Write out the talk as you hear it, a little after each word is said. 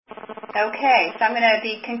Okay, so I'm going to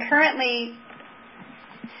be concurrently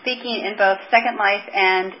speaking in both Second Life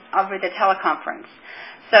and over the teleconference.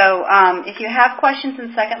 So if you have questions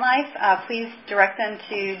in Second Life, please direct them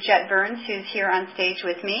to Jet Burns, who's here on stage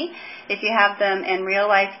with me. If you have them in real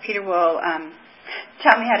life, Peter will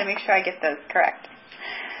tell me how to make sure I get those correct.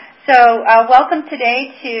 So welcome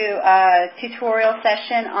today to a tutorial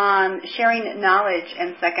session on sharing knowledge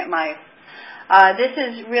in Second Life. This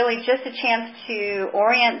is really just a chance to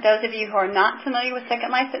orient those of you who are not familiar with Second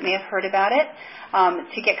Life that may have heard about it,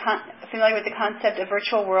 to get familiar with the concept of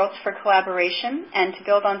virtual worlds for collaboration, and to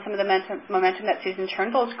build on some of the momentum that Susan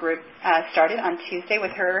Turnbull's group started on Tuesday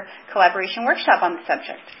with her collaboration workshop on the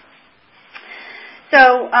subject.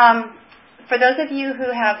 So for those of you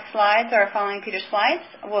who have slides or are following Peter's slides,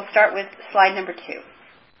 we'll start with slide number 2.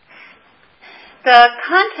 The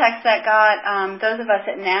context that got those of us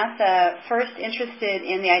at NASA first interested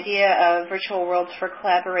in the idea of virtual worlds for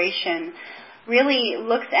collaboration really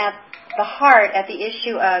looks at the heart, at the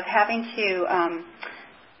issue of having to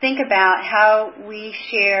think about how we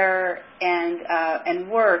share and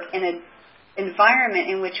work in an environment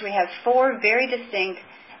in which we have 4 very distinct,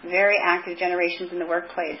 very active generations in the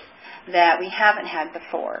workplace that we haven't had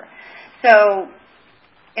before. So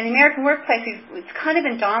in the American workplace, it's kind of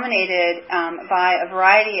been dominated by a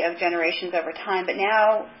variety of generations over time, but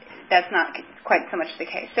now that's not quite so much the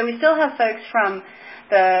case. So we still have folks from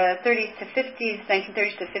the 30s to 50s,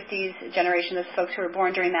 1930s to 50s generation, those folks who were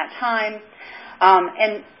born during that time.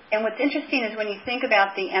 And what's interesting is when you think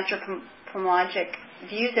about the anthropologic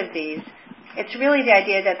views of these, it's really the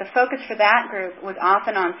idea that the focus for that group was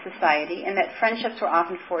often on society and that friendships were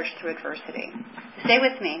often forged through adversity. Stay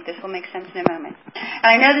with me. This will make sense in a moment.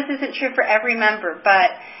 And I know this isn't true for every member,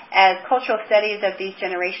 but as cultural studies of these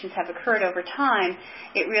generations have occurred over time,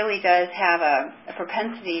 it really does have a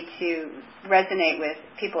propensity to resonate with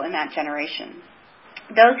people in that generation.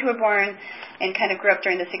 Those who were born and kind of grew up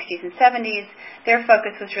during the 60s and 70s, their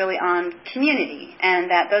focus was really on community,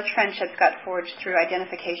 and that those friendships got forged through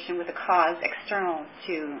identification with a cause external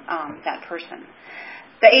to that person.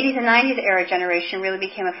 The 80s and 90s era generation really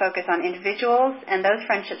became a focus on individuals, and those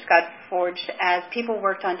friendships got forged as people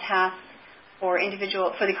worked on tasks for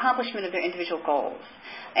the accomplishment of their individual goals.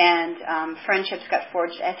 And friendships got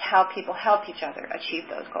forged as how people helped each other achieve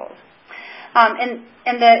those goals. And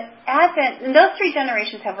those 3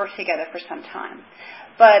 generations have worked together for some time.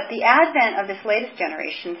 But the advent of this latest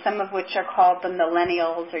generation, some of which are called the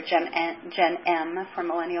millennials or Gen M for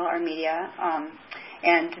millennial or media,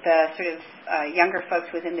 and the sort of younger folks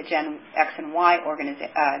within the Gen X and Y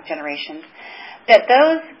generations, that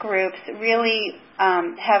those groups really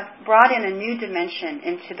have brought in a new dimension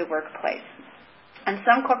into the workplace. And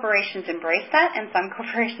some corporations embrace that, and some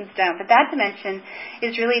corporations don't. But that dimension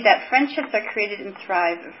is really that friendships are created and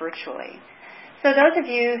thrive virtually. So those of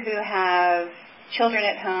you who have children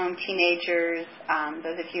at home, teenagers,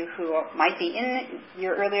 those of you who might be in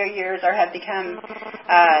your earlier years or have become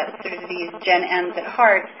sort of these Gen M's at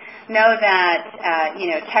heart, know that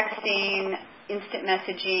texting, instant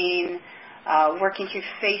messaging, working through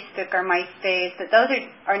Facebook or MySpace, that those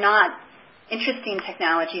are not interesting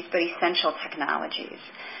technologies, but essential technologies.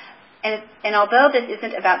 And although this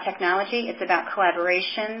isn't about technology, it's about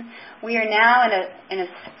collaboration, we are now in a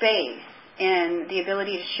space in the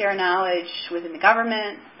ability to share knowledge within the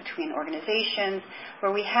government, between organizations,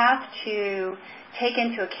 where we have to take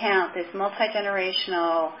into account this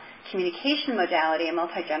multi-generational communication modality and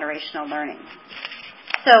multi-generational learning.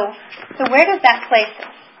 So where does that place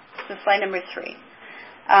us? So slide number 3.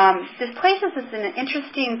 This places us in an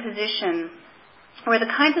interesting position where the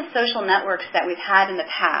kinds of social networks that we've had in the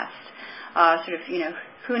past,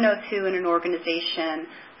 who knows who in an organization,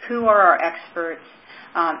 who are our experts,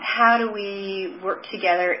 how do we work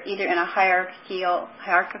together either in a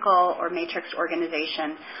hierarchical or matrix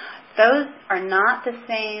organization, those are not the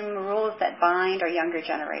same rules that bind our younger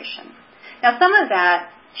generation. Now, some of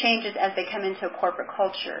that changes as they come into a corporate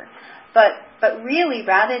culture. But really,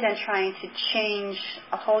 rather than trying to change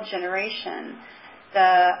a whole generation,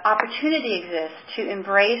 the opportunity exists to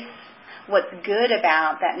embrace what's good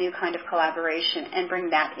about that new kind of collaboration and bring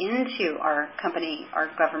that into our company, our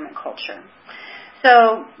government culture.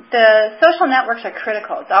 So the social networks are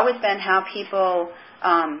critical. It's always been how people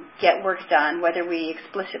get work done, whether we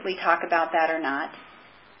explicitly talk about that or not.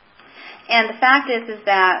 And the fact is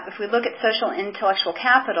that if we look at social intellectual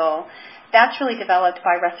capital, that's really developed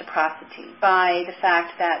by reciprocity, by the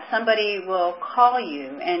fact that somebody will call you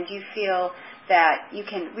and you feel that you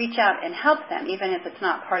can reach out and help them, even if it's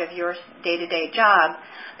not part of your day-to-day job,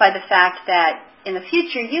 by the fact that in the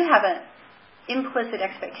future you have an implicit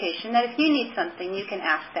expectation that if you need something, you can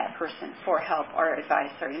ask that person for help or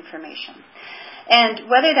advice or information. And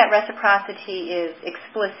whether that reciprocity is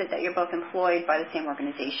explicit, that you're both employed by the same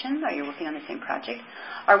organization or you're working on the same project,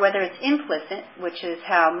 or whether it's implicit, which is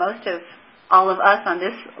how most of all of us on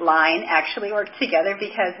this line actually work together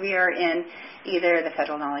because we are in either the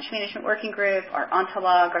Federal Knowledge Management Working Group or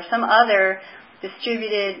Ontolog or some other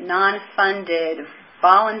distributed, non-funded,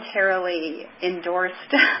 voluntarily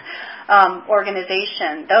endorsed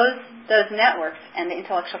organization. Those networks and the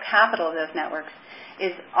intellectual capital of those networks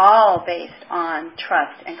is all based on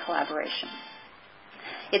trust and collaboration.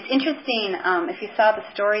 It's interesting, if you saw the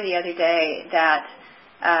story the other day that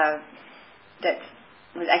I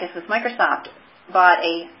guess was Microsoft bought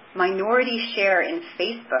a minority share in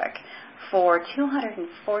Facebook for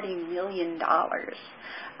 $240 million,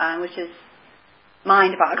 which is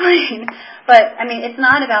mind-boggling. But, I mean, it's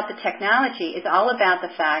not about the technology. It's all about the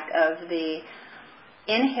fact of the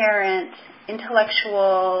inherent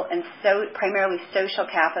intellectual and primarily social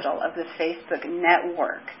capital of the Facebook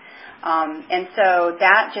network. And so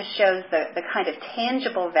that just shows the kind of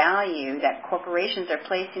tangible value that corporations are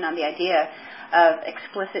placing on the idea of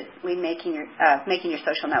explicitly making your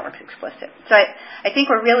social networks explicit. So I think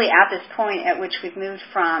we're really at this point at which we've moved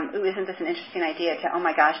from, ooh, isn't this an interesting idea, to, oh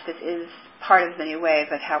my gosh, this is part of the new wave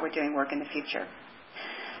of how we're doing work in the future.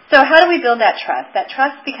 So how do we build that trust? That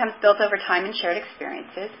trust becomes built over time and shared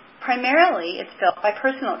experiences. Primarily, it's built by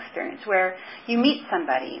personal experience, where you meet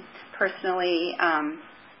somebody personally,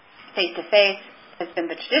 face-to-face has been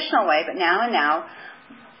the traditional way, but now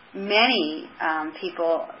many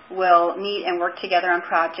people will meet and work together on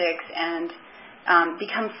projects and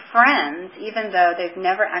become friends, even though they've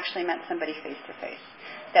never actually met somebody face-to-face.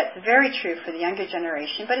 That's very true for the younger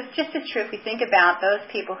generation, but it's just as true if we think about those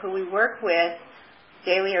people who we work with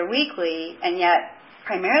daily or weekly, and yet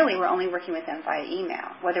primarily we're only working with them via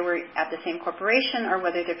email, whether we're at the same corporation or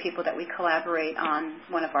whether they're people that we collaborate on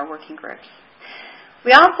one of our working groups.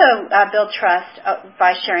 We also build trust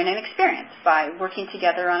by sharing an experience, by working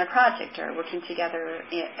together on a project or working together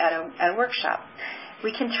at a workshop.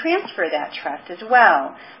 We can transfer that trust as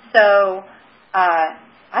well. So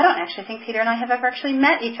I don't actually think Peter and I have ever actually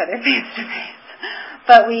met each other face-to-face.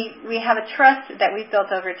 But we have a trust that we've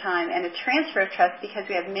built over time and a transfer of trust because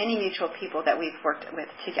we have many mutual people that we've worked with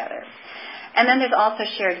together. And then there's also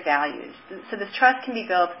shared values. So this trust can be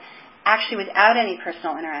built actually without any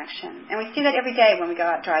personal interaction. And we see that every day when we go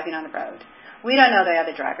out driving on the road. We don't know the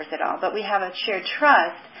other drivers at all, but we have a shared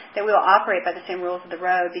trust that we will operate by the same rules of the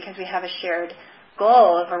road because we have a shared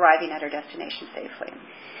goal of arriving at our destination safely.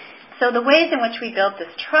 So the ways in which we build this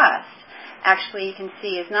trust, actually you can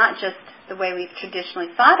see, is not just the way we've traditionally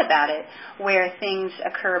thought about it, where things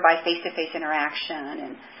occur by face-to-face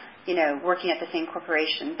interaction and, working at the same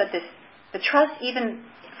corporation, but the trust, even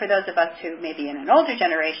for those of us who may be in an older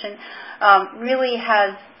generation, really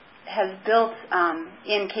has built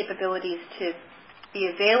in capabilities to be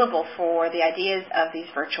available for the ideas of these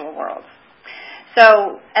virtual worlds.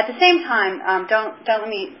 So at the same time, don't let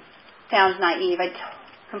me sound naive. I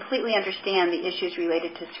completely understand the issues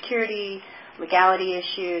related to security, legality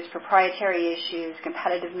issues, proprietary issues,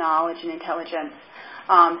 competitive knowledge and intelligence.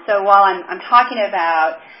 So while I'm talking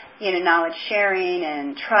about knowledge sharing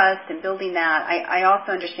and trust and building that, I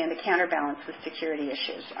also understand the counterbalance with security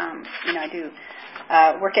issues. I do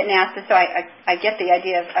work at NASA, so I get the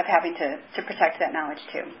idea of having to protect that knowledge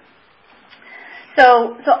too.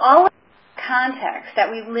 So all of the context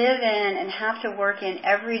that we live in and have to work in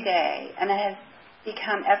every day, and that has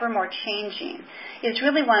become ever more changing, is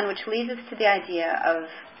really one which leads us to the idea of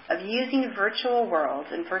using virtual worlds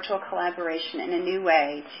and virtual collaboration in a new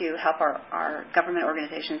way to help our government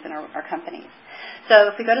organizations and our companies. So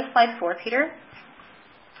if we go to slide 4, Peter,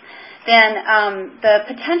 then the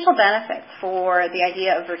potential benefits for the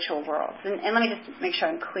idea of virtual worlds. And let me just make sure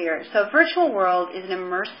I'm clear. So a virtual world is an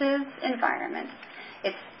immersive environment.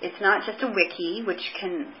 It's not just a wiki, which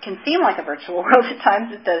can seem like a virtual world at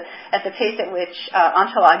times at the pace at which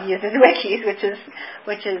Ontolog uses wikis,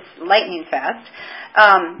 which is lightning fast.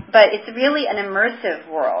 But it's really an immersive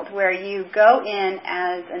world where you go in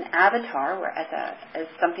as an avatar, or as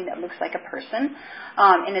something that looks like a person,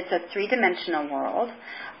 and it's a 3-dimensional world.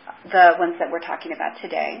 The ones that we're talking about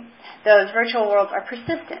today. Those virtual worlds are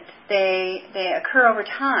persistent. They occur over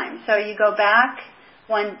time. So you go back.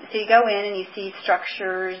 So you go in and you see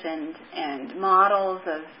structures and models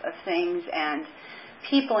of things and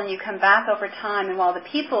people, and you come back over time. And while the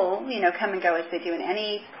people, come and go as they do in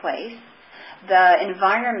any place, the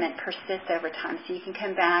environment persists over time. So you can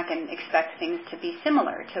come back and expect things to be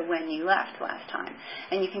similar to when you left last time.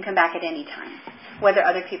 And you can come back at any time, whether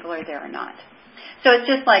other people are there or not. So it's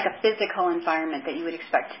just like a physical environment that you would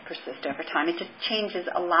expect to persist over time. It just changes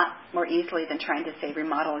a lot more easily than trying to, say,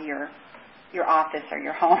 remodel your office or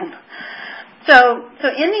your home. So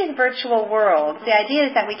in these virtual worlds, the idea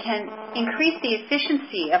is that we can increase the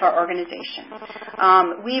efficiency of our organization.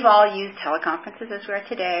 We've all used teleconferences as we are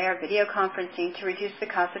today, or video conferencing, to reduce the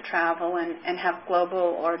cost of travel and have global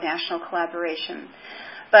or national collaboration.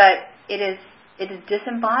 But it is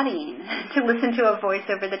disembodying to listen to a voice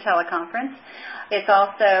over the teleconference. It's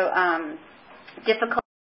also difficult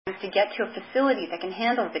to get to a facility that can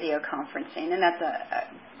handle video conferencing, and that's a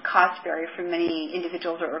cost barrier for many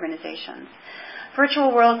individuals or organizations.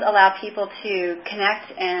 Virtual worlds allow people to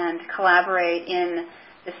connect and collaborate in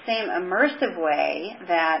the same immersive way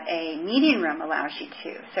that a meeting room allows you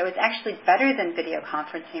to. So it's actually better than video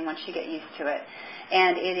conferencing once you get used to it,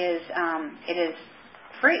 and it is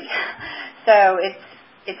free. So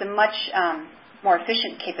it's a much more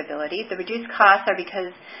efficient capability. The reduced costs are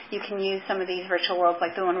because you can use some of these virtual worlds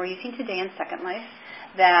like the one we're using today in Second Life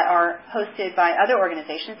that are hosted by other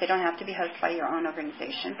organizations. They don't have to be hosted by your own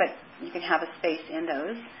organization, but you can have a space in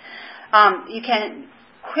those. You can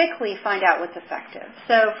quickly find out what's effective.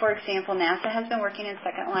 So, for example, NASA has been working in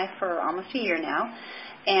Second Life for almost a year now,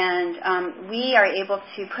 and we are able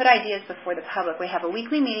to put ideas before the public. We have a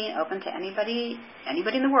weekly meeting open to anybody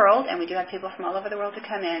in the world, and we do have people from all over the world to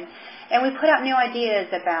come in, and we put out new ideas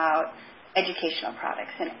about educational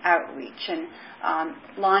products and outreach and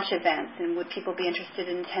launch events, and would people be interested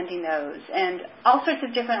in attending those, and all sorts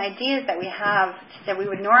of different ideas that we have that we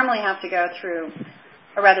would normally have to go through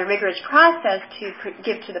a rather rigorous process to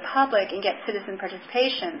give to the public and get citizen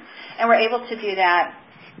participation. And we're able to do that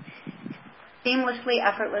seamlessly,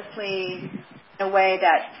 effortlessly, in a way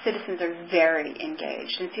that citizens are very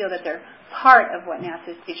engaged and feel that they're part of what NASA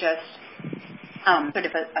is, to just sort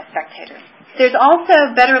of a spectator. There's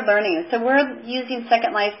also better learning. So we're using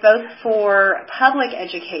Second Life both for public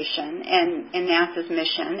education and in NASA's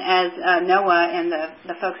mission, as NOAA and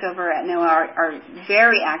the folks over at NOAA are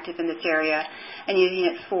very active in this area and using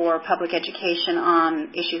it for public education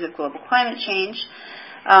on issues of global climate change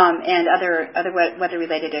and other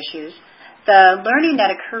weather-related issues. The learning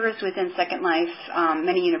that occurs within Second Life,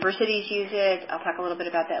 many universities use it. I'll talk a little bit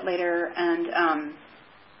about that later, and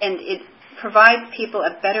it provides people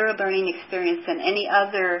a better learning experience than any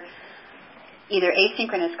other either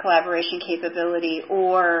asynchronous collaboration capability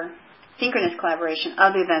or synchronous collaboration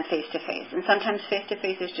other than face-to-face. And sometimes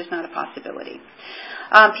face-to-face is just not a possibility.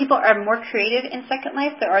 People are more creative in Second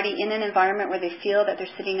Life. They're already in an environment where they feel that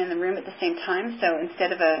they're sitting in the room at the same time. So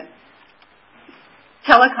instead of a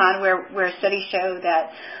telecon where studies show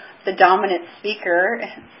that the dominant speaker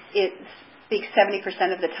speaks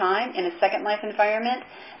 70% of the time, in a Second Life environment,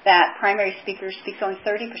 that primary speaker speaks only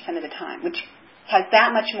 30% of the time, which has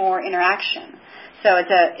that much more interaction. So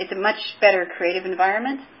it's a much better creative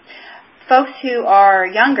environment. Folks who are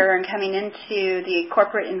younger and coming into the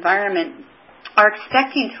corporate environment are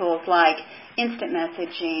expecting tools like instant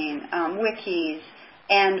messaging, wikis,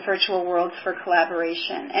 and virtual worlds for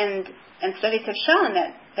collaboration. And studies have shown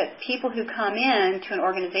that people who come in to an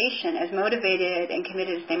organization as motivated and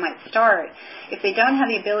committed as they might start, if they don't have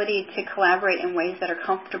the ability to collaborate in ways that are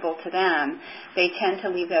comfortable to them, they tend to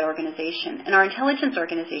leave that organization. And our intelligence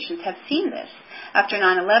organizations have seen this. After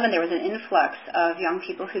 9/11, there was an influx of young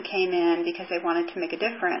people who came in because they wanted to make a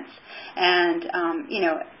difference. And,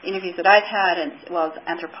 interviews that I've had, as well as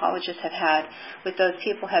anthropologists have had with those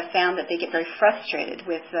people, have found that they get very frustrated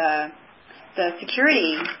with the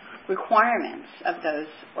security requirements of those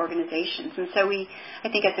organizations. And so I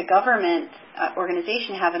think as a government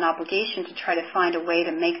organization, have an obligation to try to find a way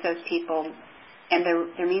to make those people and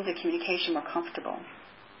their means of communication more comfortable.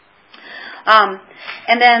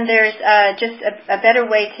 And then there's just a better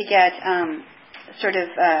way to get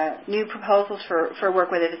new proposals for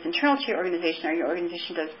work, whether it's internal to your organization or your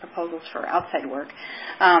organization does proposals for outside work.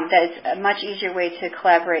 That is a much easier way to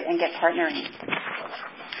collaborate and get partnering.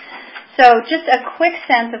 So just a quick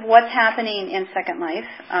sense of what's happening in Second Life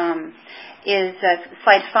is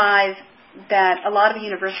slide 5, that a lot of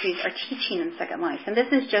universities are teaching in Second Life. And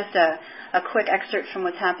this is just a quick excerpt from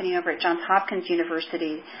what's happening over at Johns Hopkins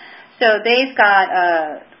University. So they've got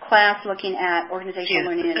a class looking at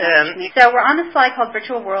organizational learning and management. So we're on the slide called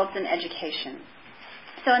Virtual Worlds in Education.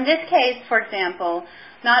 So in this case, for example,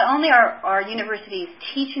 not only are universities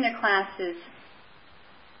teaching their classes,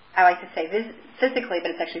 I like to say physically,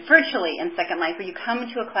 but it's actually virtually in Second Life, where you come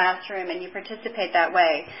into a classroom and you participate that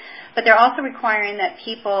way. But they're also requiring that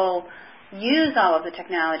people use all of the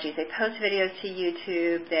technologies. They post videos to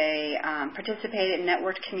YouTube. They participate in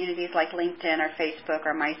networked communities like LinkedIn or Facebook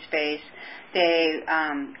or MySpace. They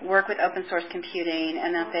work with open source computing,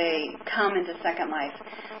 and that they come into Second Life.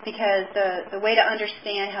 Because the way to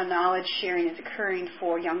understand how knowledge sharing is occurring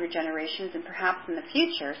for younger generations, and perhaps in the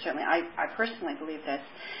future, certainly I personally believe this,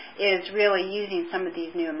 is really using some of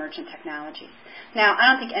these new emergent technologies. Now,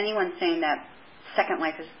 I don't think anyone's saying that Second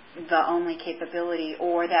Life is the only capability,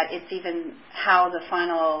 or that it's even how the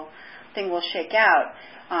final thing will shake out.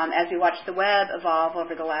 As we watch the web evolve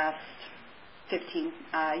over the last 15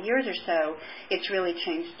 years or so, it's really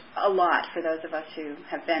changed a lot for those of us who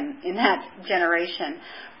have been in that generation.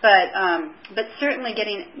 But certainly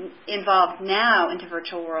getting involved now into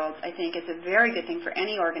virtual worlds, I think, is a very good thing for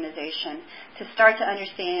any organization to start to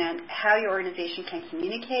understand how your organization can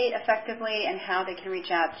communicate effectively and how they can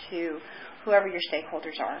reach out to whoever your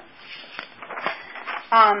stakeholders are.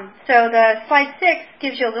 So the slide 6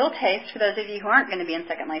 gives you a little taste, for those of you who aren't going to be in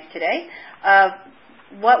Second Life today, of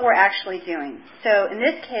what we're actually doing. So in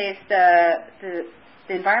this case, the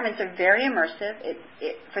environments are very immersive.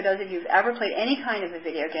 For those of you who've ever played any kind of a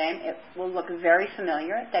video game, it will look very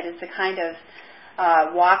familiar. That is the kind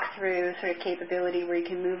of walk-through sort of capability where you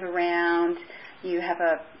can move around. You have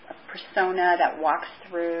a persona that walks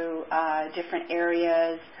through different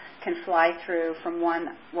areas, can fly through from one,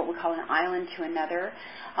 what we call an island, to another.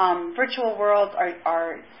 Virtual worlds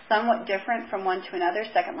are somewhat different from one to another.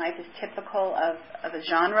 Second Life is typical of a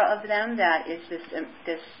genre of them that is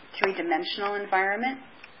this three-dimensional environment.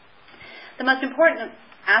 The most important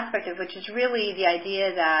aspect of which is really the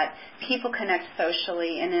idea that people connect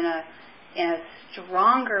socially and in a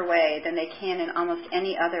stronger way than they can in almost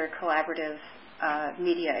any other collaborative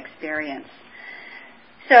media experience.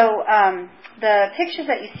 So the pictures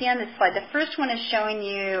that you see on this slide, the first one is showing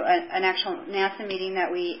you an actual NASA meeting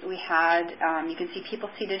that we had. You can see people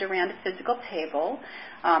seated around a physical table.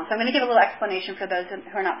 So I'm going to give a little explanation for those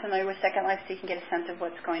who are not familiar with Second Life so you can get a sense of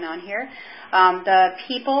what's going on here. The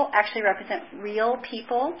people actually represent real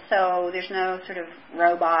people, so there's no sort of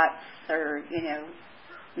robots or,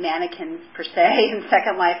 mannequins per se in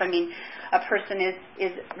Second Life. I mean, a person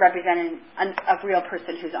is representing a real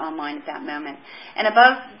person who's online at that moment. And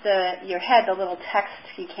above your head, the little text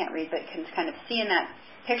you can't read but can kind of see in that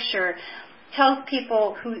picture tells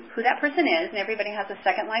people who that person is, and everybody has a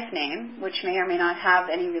Second Life name, which may or may not have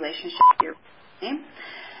any relationship to your name.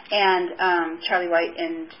 And Charlie White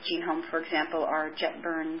and Gene Holmes, for example, are Jet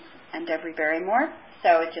Burns and Devery Barrymore,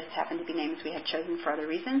 so it just happened to be names we had chosen for other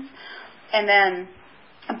reasons. And then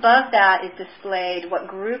above that is displayed what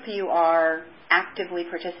group you are actively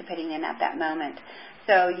participating in at that moment.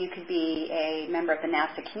 So you could be a member of the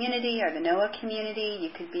NASA community or the NOAA community. You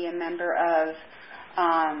could be a member of,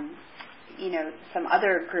 some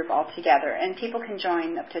other group altogether. And people can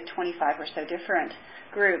join up to 25 or so different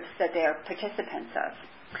groups that they are participants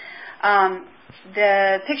of.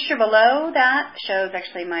 The picture below that shows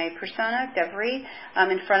actually my persona, Devery,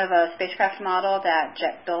 in front of a spacecraft model that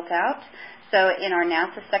Jet built out. So in our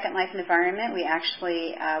NASA Second Life environment, we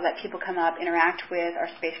actually let people come up, interact with our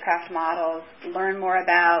spacecraft models, learn more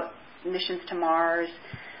about missions to Mars,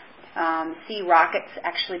 see rockets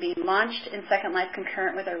actually being launched in Second Life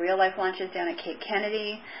concurrent with our real-life launches down at Cape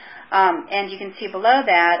Kennedy. And you can see below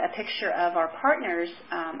that a picture of our partners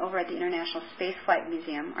over at the International Spaceflight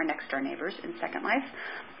Museum, our next-door neighbors in Second Life.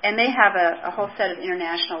 And they have a whole set of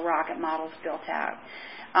international rocket models built out.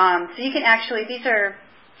 So you can actually, these are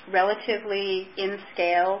relatively in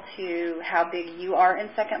scale to how big you are in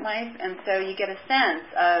Second Life, and so you get a sense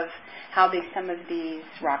of how big some of these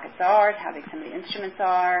rockets are, how big some of the instruments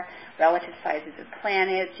are, relative sizes of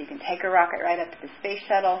planets. You can take a rocket right up to the space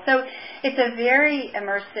shuttle. So it's a very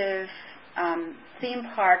immersive theme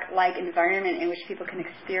park-like environment in which people can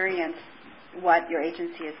experience what your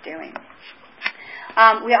agency is doing.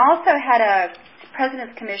 We also had a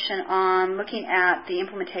President's Commission on looking at the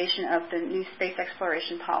implementation of the new space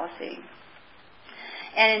exploration policy.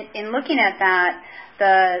 And in looking at that,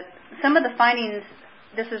 some of the findings,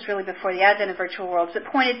 this was really before the advent of virtual worlds, that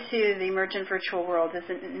pointed to the emergent virtual world as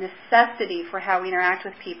a necessity for how we interact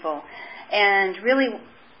with people, and really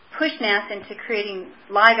pushed NASA into creating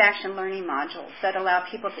live-action learning modules that allow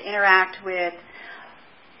people to interact with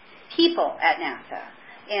people at NASA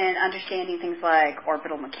in understanding things like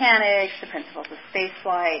orbital mechanics, the principles of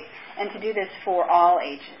spaceflight, and to do this for all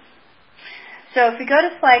ages. So if we go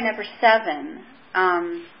to slide number 7,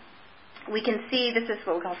 we can see this is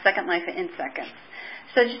what we call Second Life in seconds.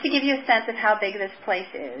 So just to give you a sense of how big this place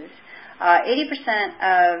is, 80%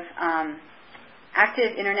 of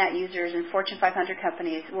active Internet users in Fortune 500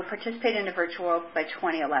 companies will participate in a virtual world by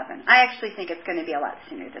 2011. I actually think it's going to be a lot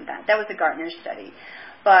sooner than that. That was a Gartner study.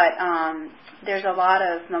 But there's a lot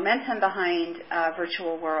of momentum behind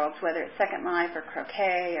virtual worlds, whether it's Second Life or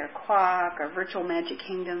Croquet or Quack or Virtual Magic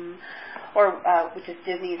Kingdom, or which is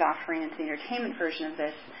Disney's offering. It's the entertainment version of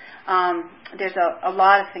this. There's a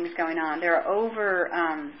lot of things going on. There are over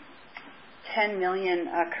 10 million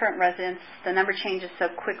current residents. The number changes so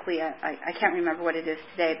quickly, I can't remember what it is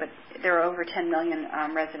today, but there are over 10 million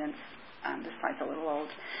residents. This slide's a little old.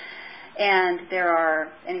 And there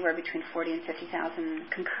are anywhere between 40 and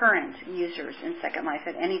 50,000 concurrent users in Second Life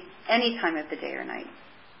at any time of the day or night.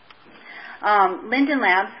 Linden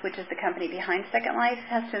Labs, which is the company behind Second Life,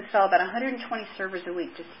 has to install about 120 servers a week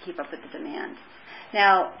just to keep up with the demand.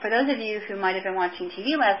 Now, for those of you who might have been watching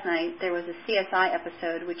TV last night, there was a CSI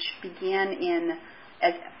episode which began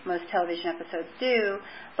as most television episodes do,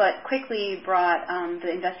 but quickly brought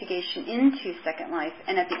the investigation into Second Life.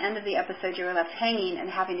 And at the end of the episode, you were left hanging and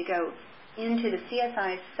having to go into the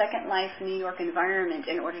CSI's Second Life New York environment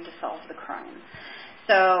in order to solve the crime.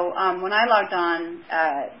 So when I logged on,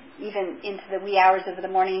 even into the wee hours of the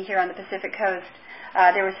morning here on the Pacific Coast,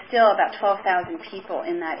 there were still about 12,000 people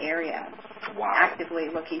in that area. Wow. Actively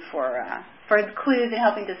looking for clues and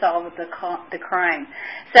helping to solve the crime.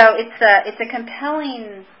 So it's a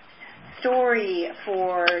compelling story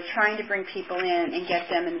for trying to bring people in and get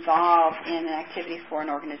them involved in an activity for an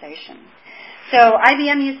organization. So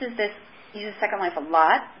IBM uses Second Life a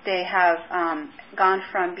lot. They have gone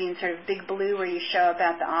from being sort of Big Blue, where you show up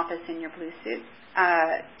at the office in your blue suit,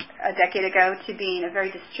 a decade ago, to being a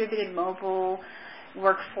very distributed mobile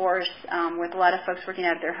workforce with a lot of folks working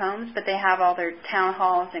out of their homes, but they have all their town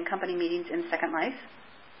halls and company meetings in Second Life.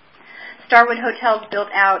 Starwood Hotels built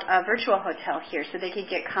out a virtual hotel here so they could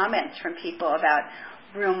get comments from people about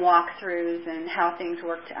room walkthroughs and how things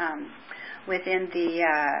worked within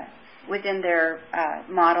their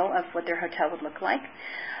model of what their hotel would look like.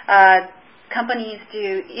 Companies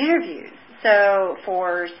do interviews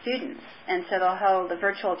for students, and so they'll hold a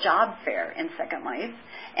virtual job fair in Second Life,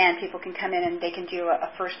 and people can come in and they can do a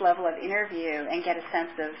first level of interview and get a sense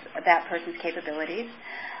of that person's capabilities.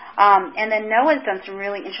 And then NOAA's done some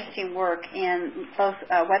really interesting work in both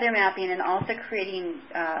weather mapping and also creating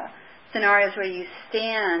scenarios where you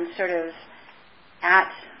stand sort of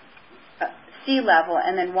at sea level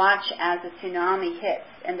and then watch as a tsunami hits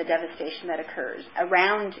and the devastation that occurs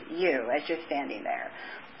around you as you're standing there.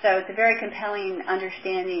 So it's a very compelling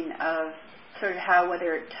understanding of sort of how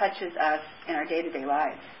weather touches us in our day-to-day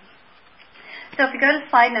lives. So if you go to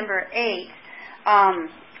slide number 8,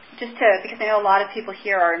 because I know a lot of people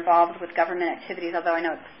here are involved with government activities, although I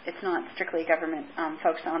know it's not strictly government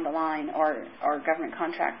folks on the line or government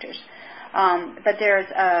contractors. But there's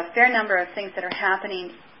a fair number of things that are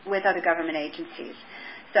happening with other government agencies.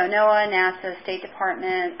 So NOAA, NASA, State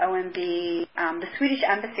Department, OMB, the Swedish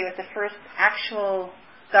Embassy was the first actual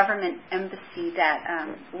government embassy that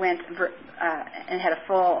went and had a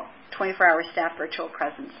full 24-hour staff virtual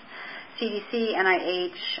presence. CDC,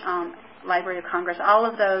 NIH, Library of Congress, all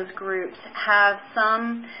of those groups have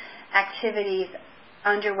some activities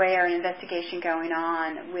underway or an investigation going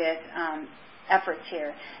on with efforts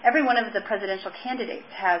here. Every one of the presidential candidates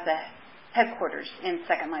has a headquarters in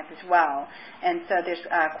Second Life as well, and so there's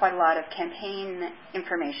quite a lot of campaign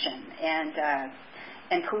information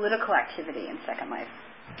and political activity in Second Life.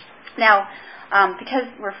 Now, because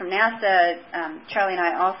we're from NASA, Charlie and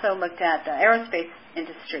I also looked at the aerospace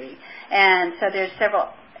industry, and so there's several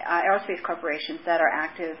aerospace corporations that are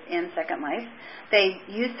active in Second Life. They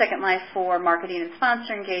use Second Life for marketing and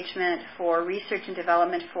sponsor engagement, for research and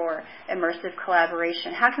development, for immersive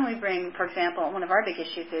collaboration. How can we bring, for example, one of our big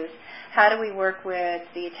issues is how do we work with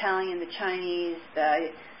the Italian, the Chinese, the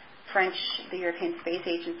French, the European space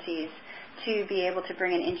agencies to be able to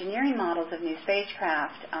bring in engineering models of new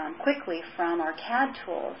spacecraft quickly from our CAD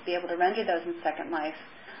tools, be able to render those in Second Life,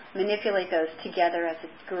 manipulate those together as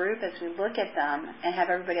a group as we look at them, and have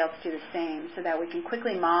everybody else do the same so that we can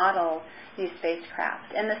quickly model new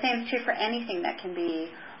spacecraft. And the same is true for anything that can be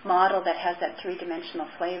modeled that has that three-dimensional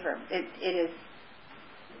flavor. It is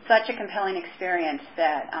such a compelling experience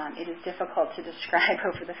that it is difficult to describe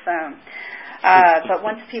over the phone. But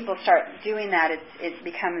once people start doing that, it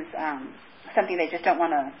becomes something they just don't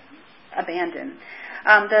want to abandon.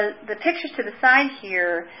 The pictures to the side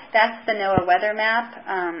here, that's the NOAA weather map.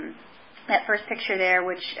 That first picture there,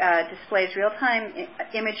 which displays real-time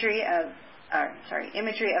imagery of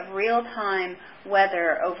real-time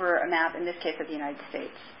weather over a map, in this case of the United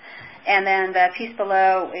States. And then the piece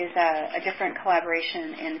below is a different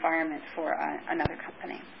collaboration environment for another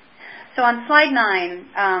company. So on slide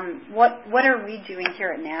 9, what are we doing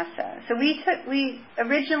here at NASA? So we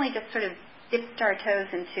originally just sort of dipped our toes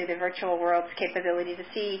into the virtual world's capability to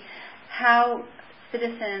see how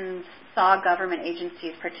citizens saw government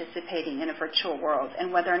agencies participating in a virtual world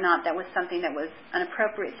and whether or not that was something that was an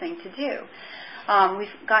appropriate thing to do.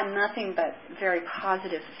 We've gotten nothing but very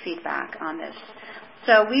positive feedback on this.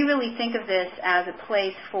 So we really think of this as a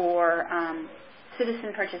place for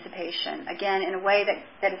citizen participation, again, in a way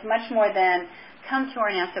that is much more than come to our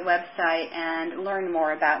NASA website and learn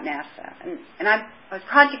more about NASA. And I was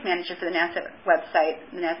project manager for the NASA website,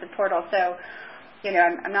 the NASA portal, so,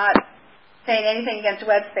 I'm not saying anything against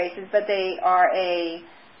web spaces, but they are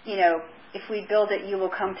if we build it, you will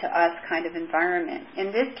come to us kind of environment.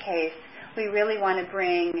 In this case, we really want to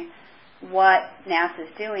bring what NASA is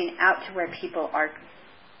doing out to where people are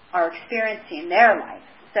experiencing their life.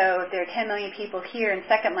 So if there are 10 million people here in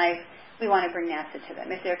Second Life, we want to bring NASA to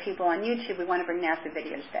them. If there are people on YouTube, we want to bring NASA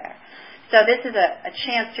videos there. So this is a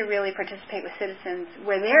chance to really participate with citizens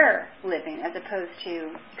where they're living as opposed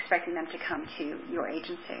to expecting them to come to your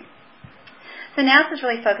agency. So NASA is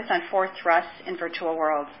really focused on 4 thrusts in virtual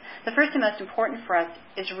worlds. The first and most important for us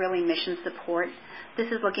is really mission support. This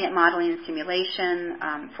is looking at modeling and simulation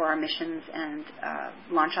for our missions and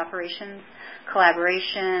launch operations,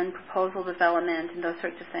 collaboration, proposal development, and those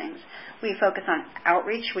sorts of things. We focus on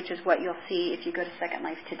outreach, which is what you'll see if you go to Second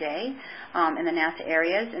Life today in the NASA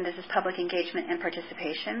areas, and this is public engagement and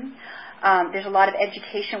participation. There's a lot of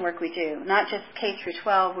education work we do, not just K through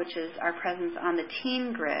 12, which is our presence on the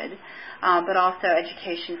team grid, but also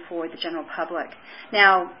education for the general public.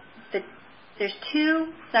 Now, there's 2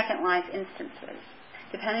 Second Life instances.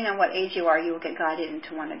 Depending on what age you are, you will get guided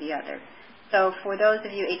into one or the other. So for those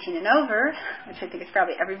of you 18 and over, which I think is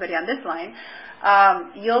probably everybody on this line,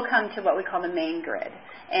 you'll come to what we call the main grid.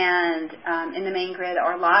 And in the main grid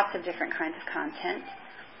are lots of different kinds of content.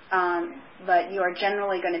 But you are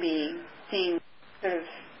generally going to be seeing sort of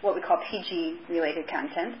what we call PG-related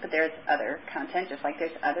content, but there's other content, just like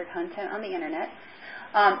there's other content on the Internet.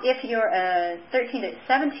 If you're a 13 to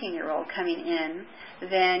 17-year-old coming in,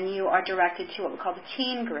 then you are directed to what we call the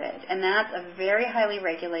teen grid, and that's a very highly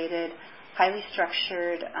regulated, highly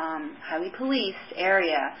structured, highly policed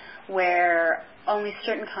area where only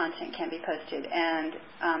certain content can be posted, and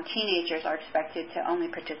teenagers are expected to only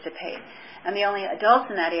participate. And the only adults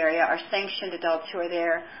in that area are sanctioned adults who are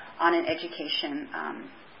there on an education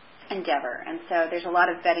endeavor. And so there's a lot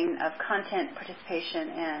of vetting of content, participation,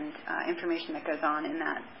 and information that goes on in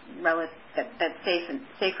that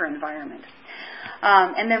safer environment.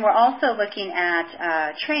 And then we're also looking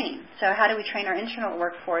at training. So how do we train our internal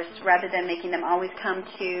workforce rather than making them always come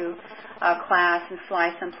to a class and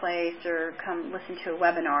fly someplace or come listen to a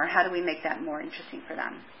webinar? How do we make that more interesting for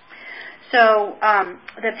them? So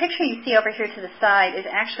the picture you see over here to the side is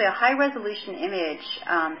actually a high-resolution image,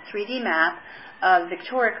 3D map of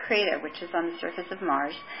Victoria Crater, which is on the surface of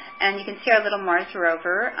Mars. And you can see our little Mars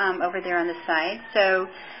rover over there on the side. So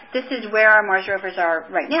this is where our Mars rovers are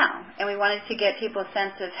right now. And we wanted to get people a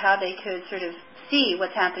sense of how they could sort of see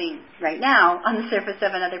what's happening right now on the surface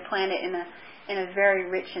of another planet in a very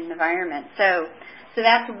rich environment. So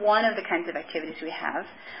that's one of the kinds of activities we have.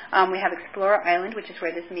 We have Explorer Island, which is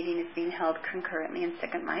where this meeting is being held concurrently in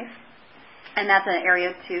Second Life. And that's an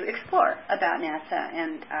area to explore about NASA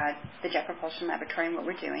and the Jet Propulsion Laboratory and what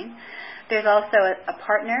we're doing. There's also a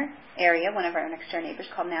partner area, one of our next-door neighbors,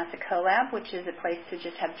 called NASA CoLab, which is a place to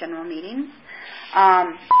just have general meetings.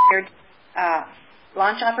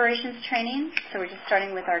 Launch operations training. So we're just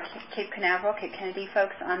starting with our Cape Canaveral, Cape Kennedy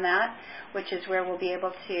folks on that, which is where we'll be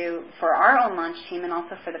able to, for our own launch team and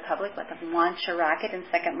also for the public, let them launch a rocket in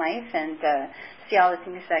Second Life and see all the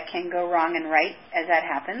things that can go wrong and right as that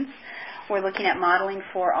happens. We're looking at modeling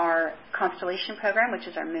for our Constellation program, which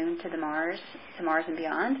is our moon to Mars and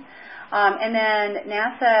beyond. And then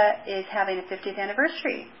NASA is having a 50th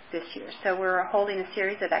anniversary this year. So we're holding a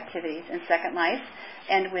series of activities in Second Life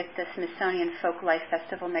and with the Smithsonian Folk Life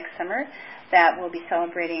Festival next summer that will be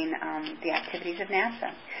celebrating the activities of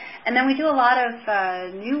NASA. And then we do a lot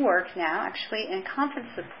of new work now, actually, in conference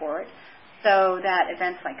support. So that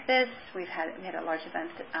events like this, we had a large event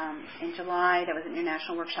in July. That was an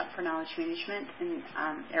international workshop for knowledge management in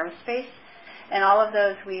aerospace. And all of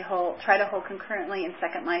those we try to hold concurrently in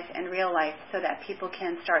Second Life and real life so that people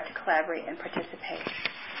can start to collaborate and participate.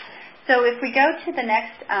 So if we go to the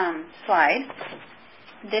next slide,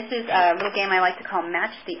 this is a little game I like to call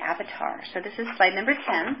Match the Avatar. So this is slide number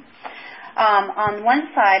 10. On one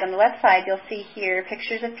side, on the left side, you'll see here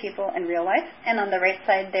pictures of people in real life, and on the right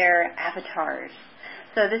side, they're avatars.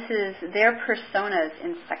 So this is their personas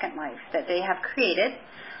in Second Life that they have created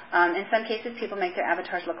In some cases, people make their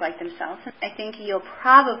avatars look like themselves. And I think you'll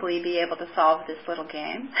probably be able to solve this little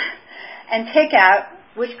game and pick out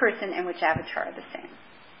which person and which avatar are the same.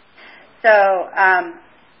 So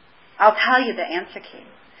I'll tell you the answer key.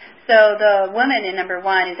 So the woman in number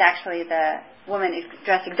 1 is actually the woman is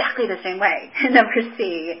dressed exactly the same way in number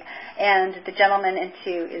C, and the gentleman in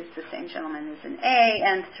 2 is the same gentleman as in A,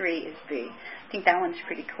 and 3 is B. I think that one's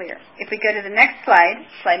pretty clear. If we go to the next slide,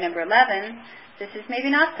 slide number 11, this is maybe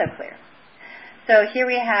not so clear. So here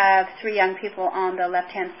we have 3 young people on the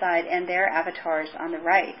left-hand side and their avatars on the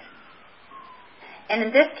right. And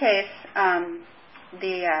in this case,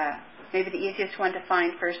 maybe the easiest one to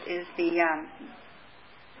find first is the,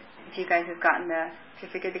 if you guys have gotten to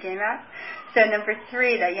figure the game out. So number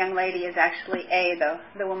 3, that young lady is actually A,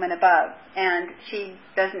 the woman above. And she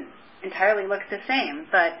doesn't entirely look the same,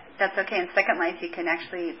 but that's okay. In Second Life, you can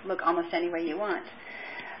actually look almost any way you want.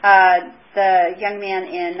 The young man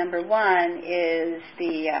in number 1 is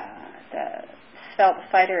the svelte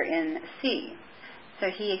fighter in C. So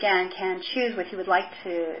he, again, can choose what he would like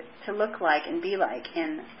to look like and be like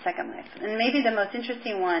in Second Life. And maybe the most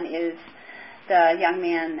interesting one is the young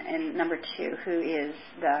man in number 2, who is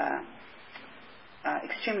the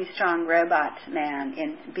extremely strong robot man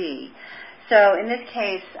in B. So in this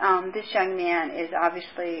case, this young man is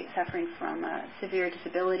obviously suffering from a severe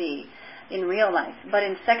disability in real life. But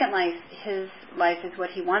in Second Life, his life is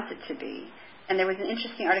what he wants it to be. And there was an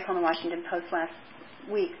interesting article in the Washington Post last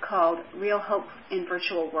week called Real Hope in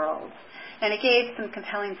Virtual Worlds. And it gave some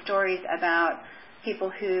compelling stories about people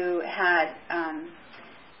who had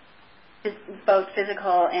both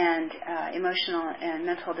physical and emotional and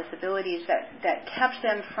mental disabilities that kept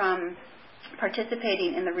them from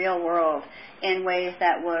participating in the real world in ways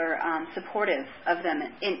that were supportive of them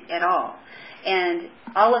at all. And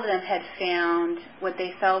all of them had found what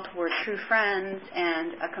they felt were true friends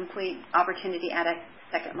and a complete opportunity at a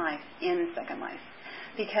Second Life, in Second Life,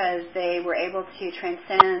 because they were able to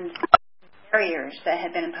transcend barriers that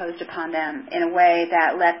had been imposed upon them in a way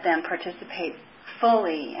that let them participate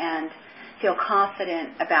fully and feel confident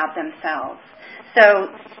about themselves. So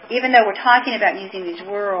even though we're talking about using these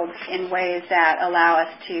worlds in ways that allow us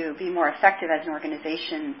to be more effective as an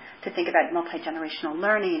organization, to think about multi-generational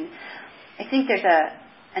learning, I think there's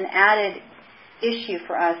an added issue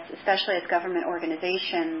for us, especially as government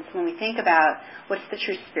organizations, when we think about what's the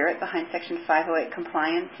true spirit behind Section 508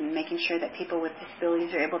 compliance and making sure that people with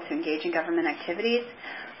disabilities are able to engage in government activities.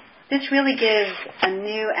 This really gives a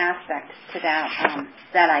new aspect to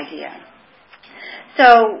that idea.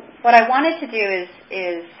 So what I wanted to do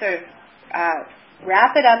is sort of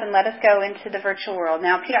wrap it up and let us go into the virtual world.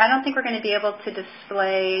 Now, Peter, I don't think we're going to be able to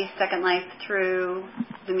display Second Life through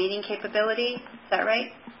the meeting capability. Is that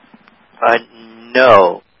right?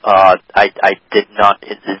 No. I did not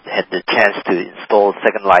had the chance to install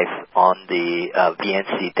Second Life on the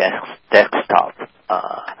VNC desktop.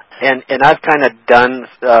 And I've kind of done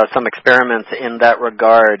some experiments in that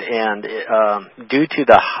regard, and due to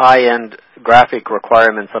the high-end graphic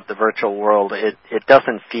requirements of the virtual world, it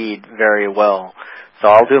doesn't feed very well. So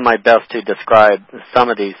I'll do my best to describe some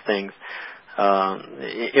of these things.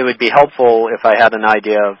 It would be helpful if I had an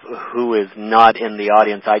idea of who is not in the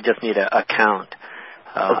audience. I just need a count.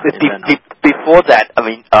 Before that, I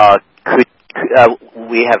mean, could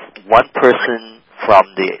we have one person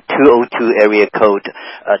from the 202 area code,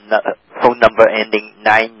 phone number ending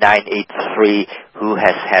 9983, who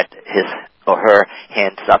has had his or her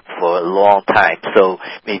hands up for a long time? So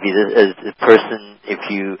maybe the person, if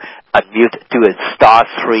you unmute, do a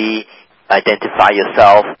 *3, identify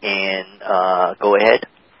yourself, and go ahead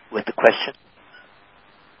with the question.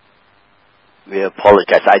 We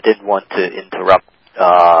apologize. I didn't want to interrupt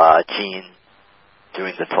Jean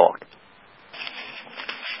during the talk.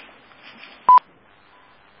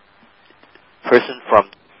 Person from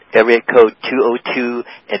area code 202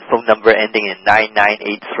 and phone number ending in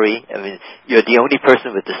 9983. I mean, you're the only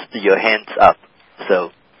person with your hands up.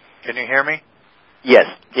 So, can you hear me? Yes.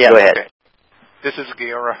 Go ahead. Okay. This is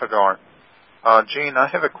Giora Hadar. Jean, I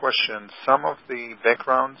have a question. Some of the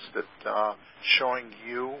backgrounds that showing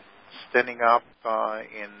you standing up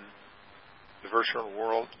in the virtual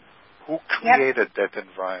world, who created that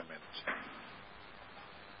environment?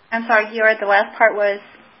 I'm sorry, Giora, the last part was?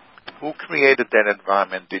 Who created that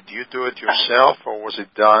environment? Did you do it yourself, or was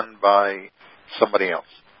it done by somebody else?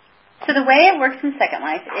 So the way it works in Second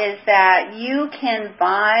Life is that you can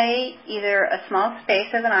buy either a small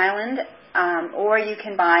space of an island, or you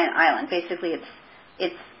can buy an island. Basically,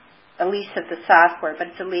 it's a lease of the software, but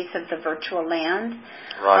it's a lease of the virtual land.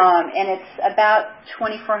 Right. And it's about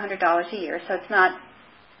 $2,400 a year, so it's not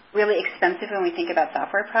really expensive when we think about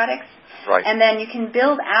software products. Right. And then you can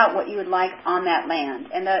build out what you would like on that land.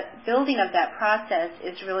 And the building of that process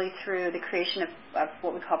is really through the creation of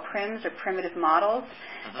what we call prims, or primitive models.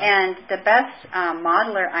 Mm-hmm. And the best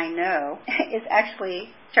modeler I know is actually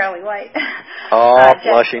Charlie White. Oh,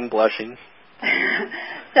 blushing.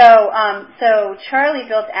 So Charlie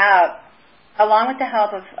built out, along with the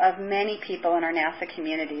help of many people in our NASA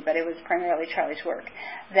community, but it was primarily Charlie's work,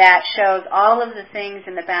 that shows all of the things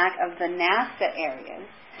in the back of the NASA areas.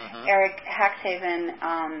 Mm-hmm. Eric Haxhaven,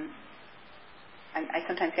 I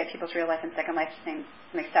sometimes get people's real life and Second Life names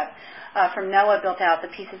mixed up, from NOAA built out the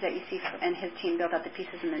pieces that you see, and his team built out the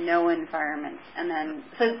pieces in the NOAA environments. And then,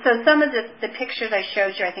 so some of the pictures I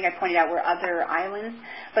showed you, I think I pointed out, were other islands,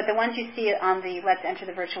 but the ones you see on the Let's Enter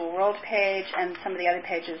the Virtual World page and some of the other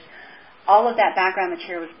pages, all of that background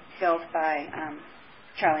material was built by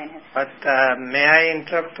Charlie and his. But may I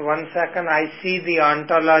interrupt 1 second? I see the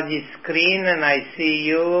ontology screen, and I see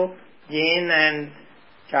you, Jean, and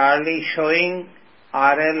Charlie showing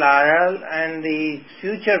RL, and the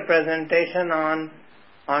future presentation on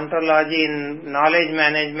ontology in knowledge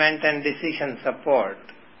management and decision support.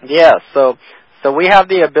 Yeah, so we have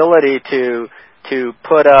the ability to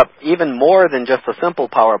put up even more than just a simple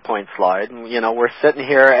PowerPoint slide. You know, we're sitting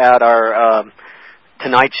here at our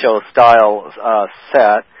Tonight Show style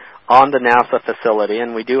set on the NASA facility,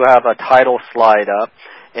 and we do have a title slide up.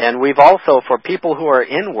 And we've also, for people who are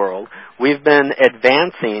in world, we've been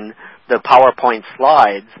advancing the PowerPoint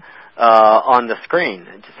slides on the screen.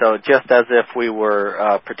 So just as if we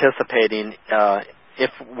were participating,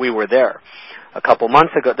 if we were there. A couple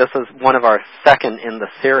months ago, this is one of our second in the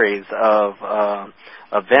series of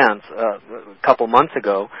events. A couple months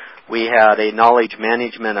ago, we had a knowledge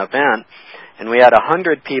management event, and we had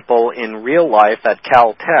 100 people in real life at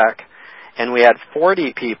Caltech, and we had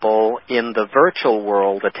 40 people in the virtual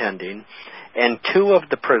world attending, and 2 of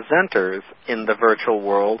the presenters in the virtual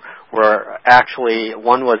world were actually,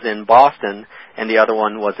 one was in Boston and the other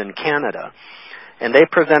one was in Canada. And they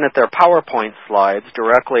presented their PowerPoint slides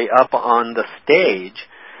directly up on the stage,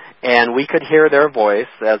 and we could hear their voice,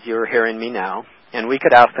 as you're hearing me now, and we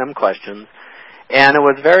could ask them questions. And it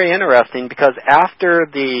was very interesting because after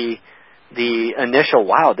the initial,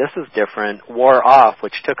 wow, this is different, wore off,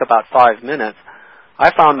 which took about 5 minutes,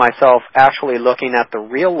 I found myself actually looking at the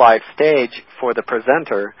real-life stage for the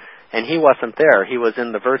presenter, and he wasn't there. He was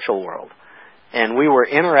in the virtual world. And we were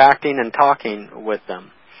interacting and talking with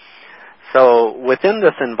them. So within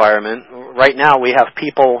this environment, right now we have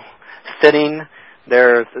people sitting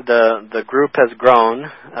there. The group has grown.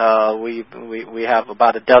 We have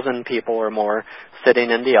about a dozen people or more sitting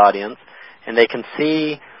in the audience, and they can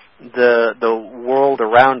see the world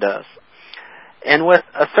around us. And with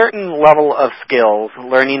a certain level of skills,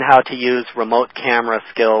 learning how to use remote camera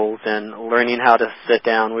skills and learning how to sit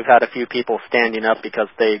down, we've had a few people standing up because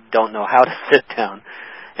they don't know how to sit down,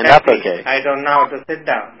 and that's okay. I don't know how to sit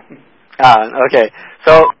down. Okay.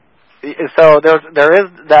 So there is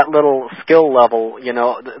that little skill level, you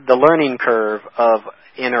know, the learning curve of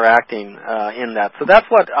interacting in that. So that's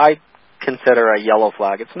what I consider a yellow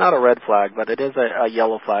flag. It's not a red flag, but it is a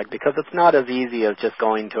yellow flag because it's not as easy as just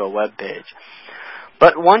going to a web page.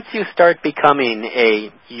 But once you start becoming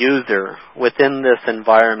a user within this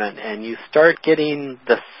environment and you start getting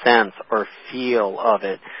the sense or feel of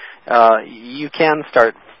it, you can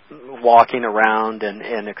start walking around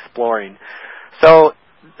and exploring. So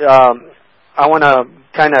I want to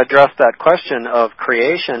kind of address that question of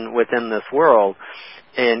creation within this world.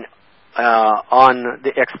 On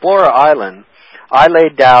the Explorer Island, I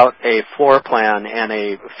laid out a floor plan and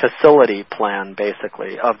a facility plan,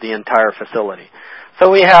 basically, of the entire facility. So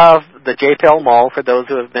we have the JPL Mall, for those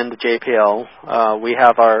who have been to JPL. We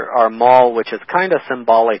have our mall, which is kind of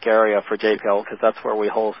symbolic area for JPL because that's where we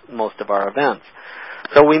host most of our events.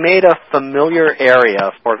 So we made a familiar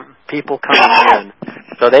area for people coming in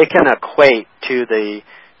so they can equate to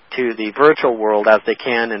the virtual world as they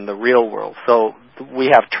can in the real world. So we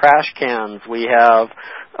have trash cans. We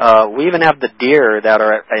even have the deer that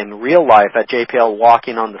are in real life at JPL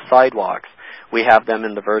walking on the sidewalks. We have them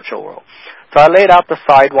in the virtual world. So I laid out the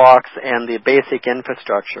sidewalks and the basic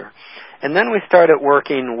infrastructure. And then we started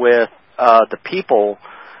working with the people,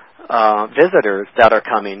 visitors that are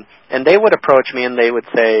coming, and they would approach me and they would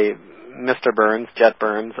say, Mr. Burns, Jet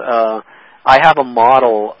Burns, I have a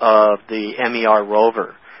model of the MER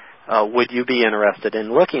rover. Would you be interested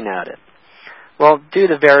in looking at it? Well, due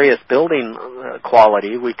to various building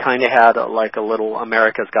quality, we kind of had like a little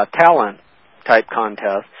America's Got Talent type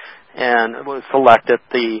contest, and we selected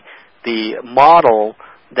the model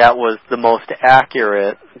that was the most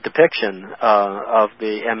accurate depiction of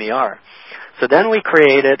the MER. So then we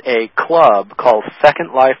created a club called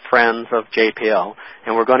Second Life Friends of JPL,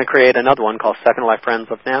 and we're going to create another one called Second Life Friends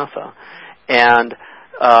of NASA. And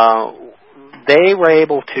they were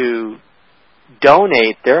able to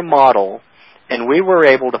donate their model, and we were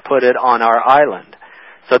able to put it on our island.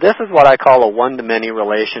 So this is what I call a one-to-many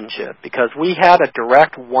relationship, because we had a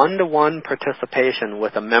direct one-to-one participation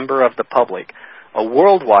with a member of the public, a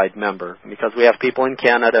worldwide member, because we have people in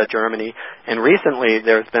Canada, Germany, and recently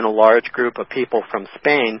there's been a large group of people from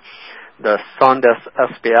Spain, the Sondas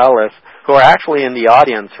Espaciales, who are actually in the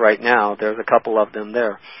audience right now. There's a couple of them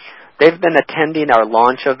there. They've been attending our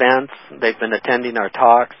launch events, they've been attending our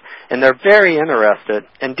talks, and they're very interested.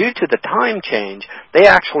 And due to the time change, they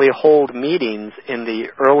actually hold meetings in the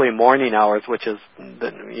early morning hours, which is,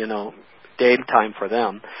 daytime for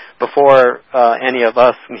them, before any of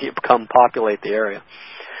us come populate the area.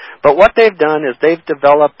 But what they've done is they've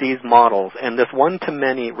developed these models, and this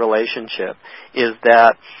one-to-many relationship is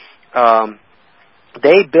that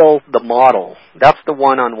they build the model. That's the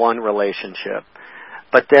one-on-one relationship.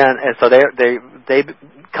 But then, and so they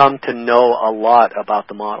come to know a lot about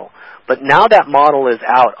the model. But now that model is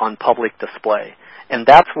out on public display, and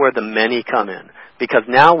that's where the many come in, because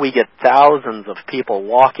now we get thousands of people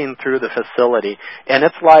walking through the facility, and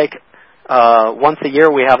it's like once a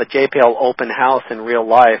year we have a JPL open house in real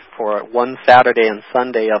life for one Saturday and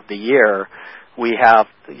Sunday of the year. We have,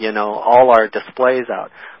 all our displays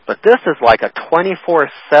out. But this is like a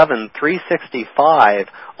 24/7, 365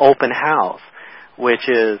 open house, which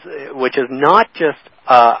is not just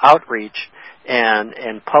outreach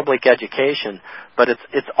and public education, but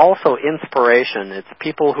it's also inspiration. It's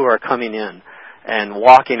people who are coming in and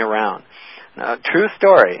walking around. Now, true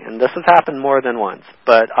story, and this has happened more than once,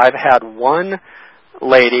 but I've had one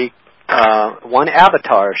lady, one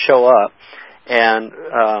avatar show up, and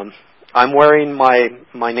I'm wearing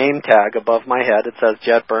my name tag above my head. It says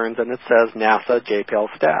Jet Burns, and it says NASA JPL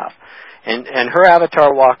staff. And her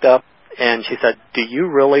avatar walked up, and she said, "Do you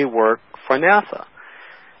really work for NASA?"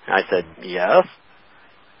 And I said, "Yes."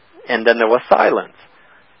 And then there was silence.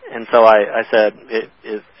 And so I said,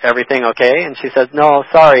 "Is everything okay?" And she says, "No,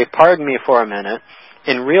 sorry, pardon me for a minute.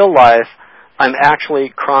 In real life, I'm actually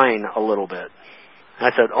crying a little bit." And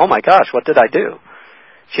I said, "Oh my gosh, what did I do?"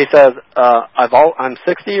 She says, I'm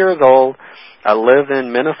 60 years old. I live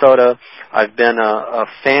in Minnesota. I've been a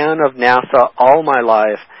fan of NASA all my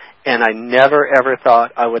life, and I never ever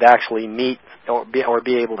thought I would actually meet or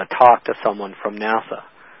be able to talk to someone from NASA."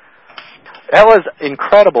 That was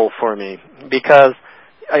incredible for me, because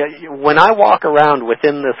when I walk around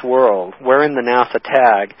within this world wearing the NASA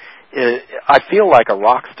tag, I feel like a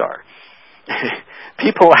rock star.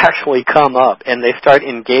 People actually come up and they start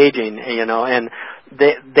engaging, and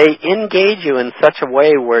they engage you in such a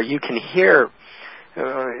way where you can hear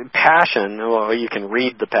passion, or you can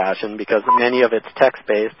read the passion, because many of it's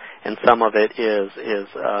text-based and some of it is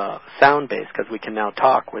sound-based, because we can now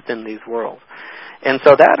talk within these worlds. And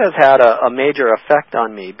so that has had a major effect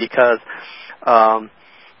on me, because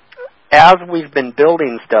as we've been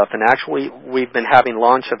building stuff, and actually we've been having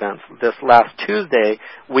launch events. This last Tuesday,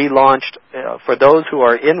 we launched, for those who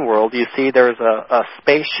are in-world, you see there's a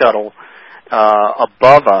space shuttle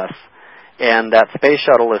above us, and that space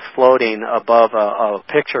shuttle is floating above a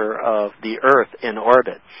picture of the Earth in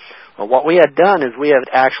orbit. Well, what we had done is we had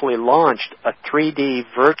actually launched a 3D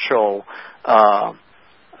virtual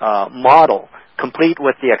model, complete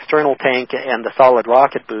with the external tank and the solid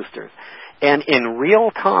rocket boosters. And in real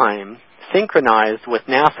time, synchronized with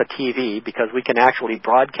NASA TV, because we can actually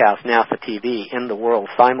broadcast NASA TV in the world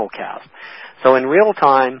simulcast. So in real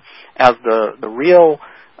time, as the real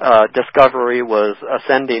Discovery was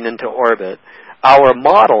ascending into orbit, our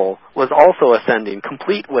model was also ascending,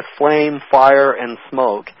 complete with flame, fire, and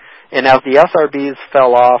smoke. And as the SRBs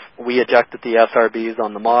fell off, we ejected the SRBs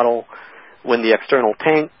on the model. When the external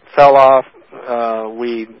tank fell off,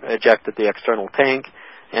 we ejected the external tank.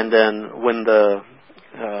 And then when the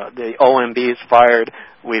OMBs fired,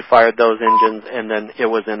 we fired those engines, and then it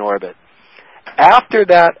was in orbit. After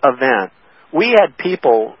that event, we had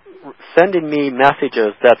people sending me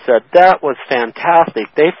messages that said, "That was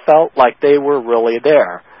fantastic. They felt like they were really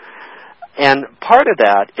there." And part of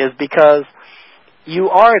that is because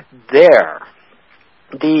you are there.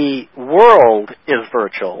 The world is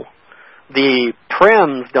virtual. The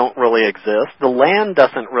prims don't really exist. The land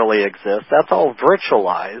doesn't really exist. That's all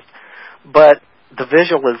virtualized. But the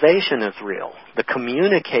visualization is real. The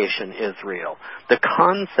communication is real. The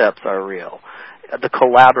concepts are real. The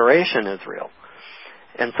collaboration is real.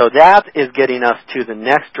 And so that is getting us to the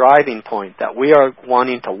next driving point, that we are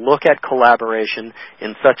wanting to look at collaboration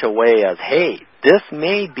in such a way as, hey, this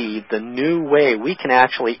may be the new way we can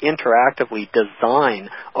actually interactively design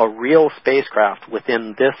a real spacecraft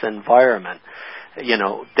within this environment. You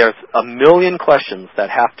know, there's a million questions that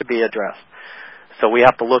have to be addressed. So we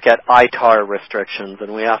have to look at ITAR restrictions,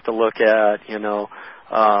 and we have to look at, you know,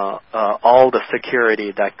 all the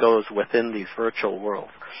security that goes within these virtual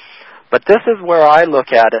worlds. But this is where I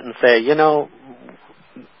look at it and say, you know,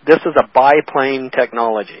 this is a biplane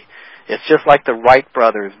technology. It's just like the Wright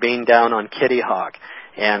brothers being down on Kitty Hawk,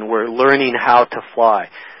 and we're learning how to fly.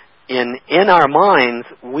 In our minds,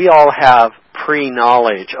 we all have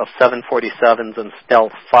pre-knowledge of 747s and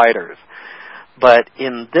stealth fighters. But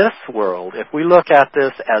in this world, if we look at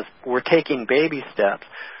this as we're taking baby steps,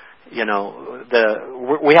 you know,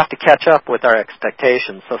 we have to catch up with our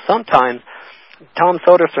expectations. So sometimes Tom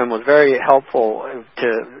Soderstrom was very helpful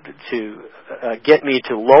to get me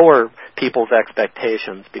to lower people's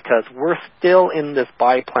expectations, because we're still in this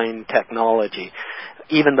biplane technology,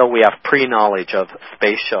 even though we have pre-knowledge of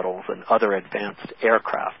space shuttles and other advanced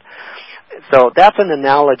aircraft. So that's an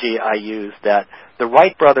analogy I use, that the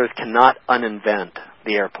Wright brothers cannot uninvent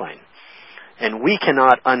the airplane, and we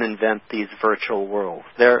cannot uninvent these virtual worlds.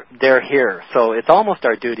 They're here, so it's almost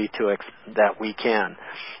our duty that we can.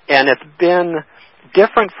 And it's been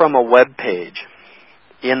different from a web page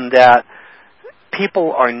in that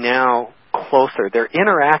people are now closer. They're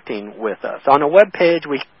interacting with us. On a web page,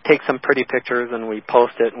 we take some pretty pictures and we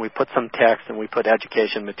post it, and we put some text and we put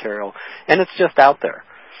education material, and it's just out there.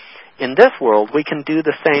 In this world, we can do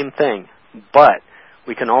the same thing, but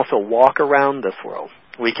we can also walk around this world.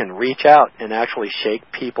 We can reach out and actually shake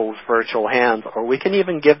people's virtual hands, or we can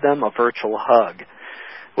even give them a virtual hug,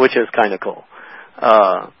 which is kind of cool.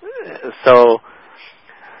 So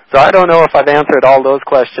I don't know if I've answered all those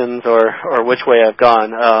questions or which way I've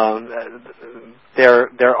gone.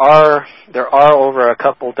 There are over a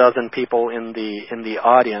couple dozen people in the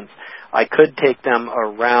audience. I could take them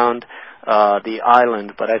around the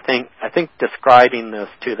island, but I think describing this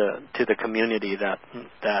to the community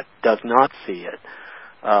that does not see it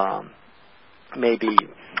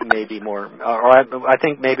maybe more. Or I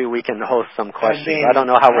think maybe we can host some questions. I don't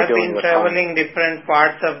know how we're doing with I've been traveling different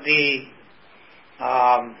parts of the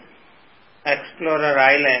Explorer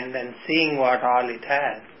Island and seeing what all it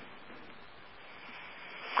has.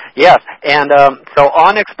 Yes, and so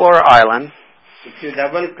on Explorer Island, if you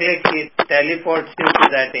double click, it teleports you to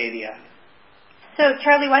that area. So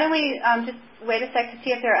Charlie, why don't we just wait a sec to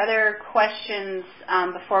see if there are other questions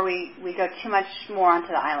before we go too much more onto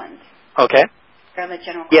the island. Okay. Or the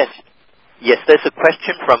general Yes. Yes, there's a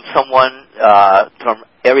question from someone from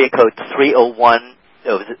area code 301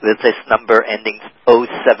 with this number ending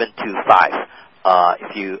 0725.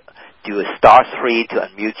 If you do a *3 to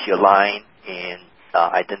unmute your line and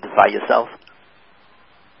identify yourself.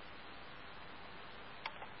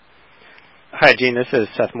 Hi, Gene. This is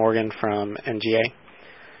Seth Morgan from NGA.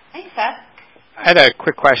 Hey, Seth. I had a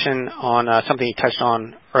quick question on something you touched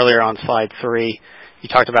on earlier on slide 3. You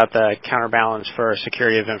talked about the counterbalance for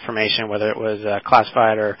security of information, whether it was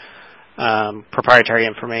classified or proprietary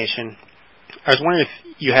information. I was wondering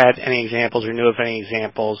if you had any examples or knew of any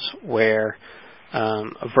examples where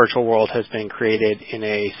a virtual world has been created in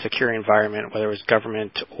a secure environment, whether it was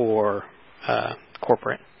government or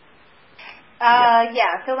corporate.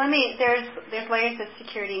 Yeah. So there's layers of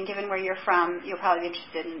security, and given where you're from, you'll probably be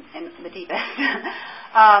interested in the deepest.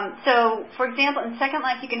 So, for example, in Second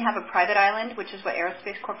Life, you can have a private island, which is what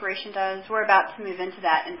Aerospace Corporation does. We're about to move into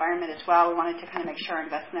that environment as well. We wanted to kind of make sure our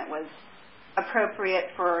investment was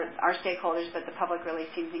appropriate for our stakeholders, but the public really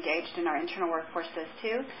seems engaged, and our internal workforce does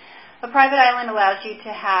too. A private island allows you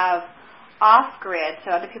to have off-grid,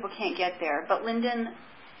 so other people can't get there, but Linden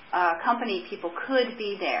company people could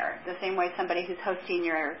be there, the same way somebody who's hosting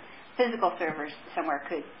your physical servers somewhere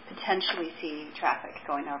could potentially see traffic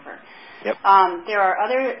going over. Yep. There are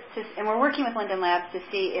other, and we're working with Linden Labs to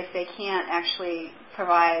see if they can't actually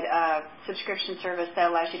provide a subscription service that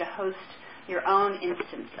allows you to host your own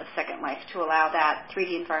instance of Second Life to allow that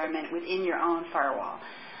 3D environment within your own firewall.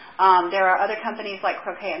 There are other companies like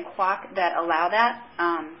Croquet and Quack that allow that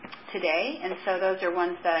today, and so those are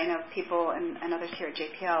ones that I know people and others here at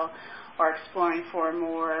JPL are exploring for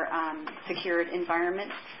more secured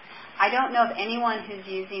environments. I don't know of anyone who's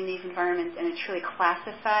using these environments in a truly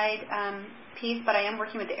classified piece, but I am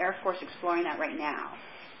working with the Air Force exploring that right now.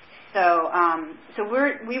 So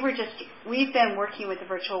we've been working with the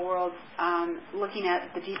virtual worlds, looking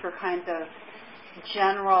at the deeper kinds of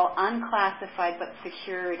general unclassified but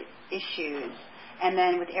secured issues, And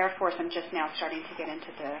then with Air Force, I'm just now starting to get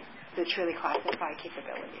into the truly classified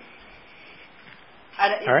capabilities.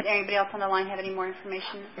 Does anybody else on the line have any more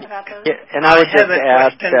information about those? Yeah, and I would have just a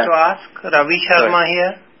add question to ask. Ravi Sharma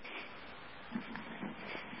here.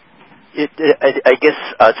 I guess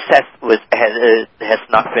Seth has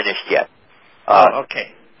not finished yet.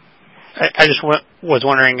 Okay. I just was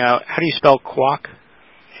wondering, how do you spell QUAK?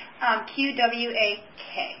 QWAK.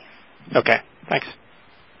 Okay, thanks.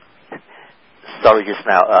 Sorry, just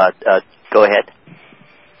now. Go ahead.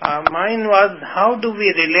 Mine was, how do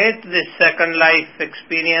we relate this second life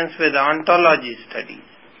experience with ontology studies?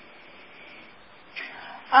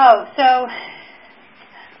 Oh, so,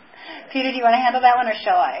 Peter, do you want to handle that one, or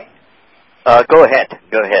shall I? Go ahead.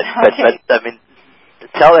 Okay. But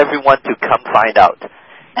tell everyone to come find out.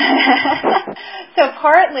 So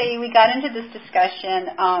partly we got into this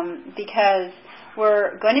discussion because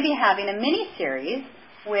we're going to be having a mini-series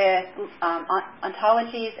with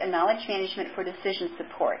ontologies and knowledge management for decision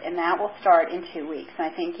support, and that will start in 2 weeks.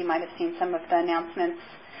 And I think you might have seen some of the announcements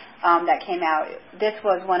that came out. This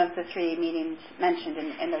was one of the 3 meetings mentioned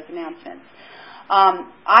in those announcements.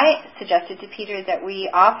 I suggested to Peter that we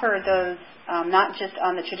offer those not just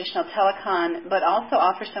on the traditional telecon, but also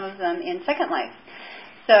offer some of them in Second Life,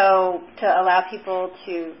 so to allow people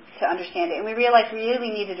to understand it. And we realized we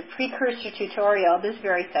really needed a precursor tutorial, this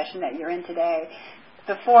very session that you're in today,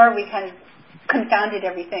 before we kind of confounded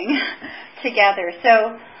everything together.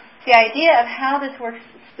 So the idea of how this works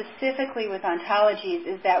specifically with ontologies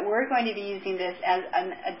is that we're going to be using this as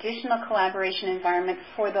an additional collaboration environment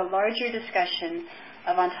for the larger discussion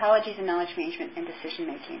of ontologies and knowledge management and decision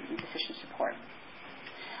making and decision support.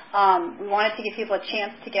 We wanted to give people a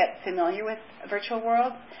chance to get familiar with a virtual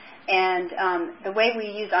world, and the way we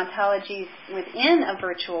use ontologies within a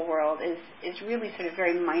virtual world is really sort of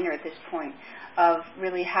very minor at this point, of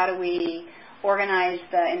really how do we organize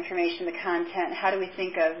the information, the content, how do we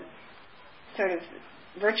think of sort of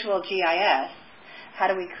virtual GIS, how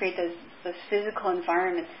do we create those physical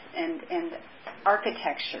environments and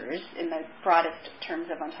architectures in the broadest terms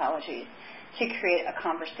of ontology to create a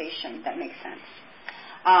conversation that makes sense.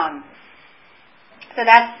 So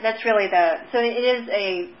that's really so it is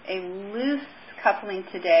a loose coupling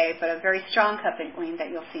today, but a very strong coupling that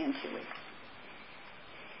you'll see in 2 weeks.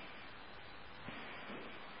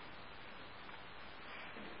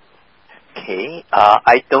 Okay,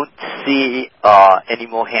 I don't see any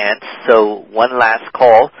more hands, so one last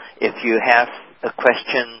call. If you have a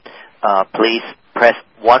question, please press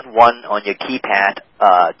 1-1 on your keypad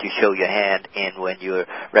to show your hand, and when you're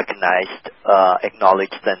recognized,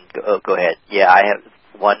 acknowledged, then go ahead. Yeah, I have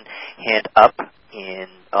one hand up, and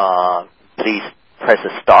please press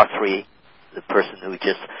a *3, the person who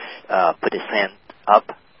just put his hand up,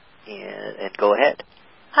 and go ahead.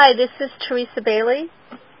 Hi, this is Teresa Bailey.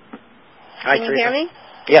 Hi, Can you hear me?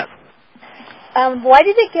 Yes. Why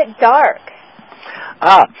did it get dark?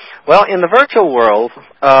 Well, in the virtual world,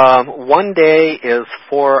 1 day is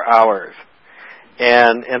 4 hours.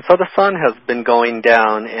 And so the sun has been going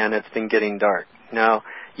down and it's been getting dark. Now,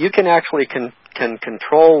 you can actually can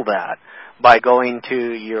control that by going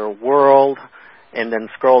to your world and then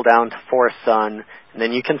scroll down to Force Sun, and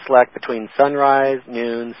then you can select between sunrise,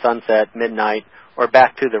 noon, sunset, midnight, or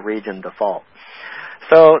back to the region default.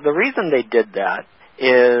 So the reason they did that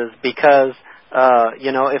is because,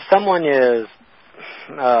 if someone is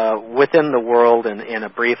within the world in a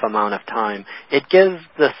brief amount of time, it gives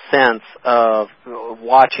the sense of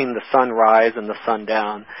watching the sun rise and the sun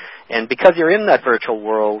down. And because you're in that virtual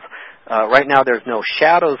world, right now there's no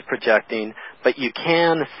shadows projecting, but you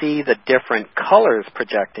can see the different colors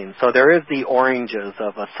projecting. So there is the oranges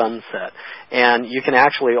of a sunset. And you can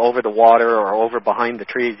actually, over the water or over behind the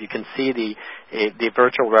trees, you can see the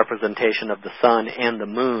virtual representation of the sun and the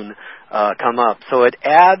moon come up. So it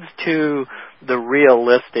adds to the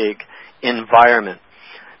realistic environment.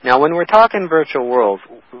 Now, when we're talking virtual worlds,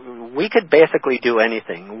 we could basically do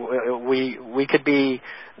anything. We could be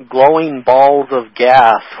glowing balls of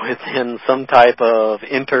gas within some type of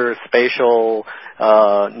interspatial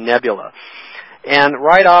nebula. And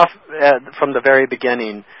right off from the very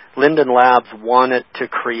beginning, Linden Labs wanted to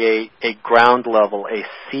create a ground level, a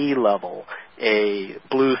sea level, a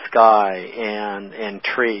blue sky, and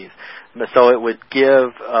trees. So it would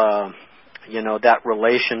give that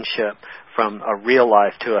relationship from a real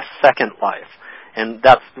life to a second life. And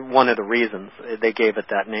that's one of the reasons they gave it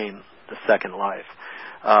that name, the second life.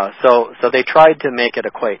 So they tried to make it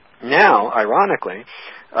equate. Now, ironically,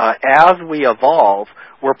 as we evolve,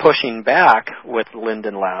 we're pushing back with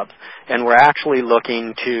Linden Labs, and we're actually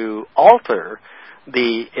looking to alter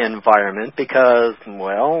the environment because,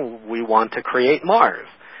 well, we want to create Mars.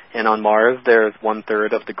 And on Mars, there's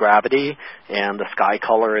 1/3 of the gravity, and the sky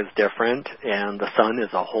color is different, and the sun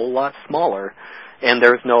is a whole lot smaller, and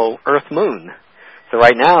there's no Earth-Moon. So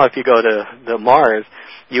right now, if you go to the Mars,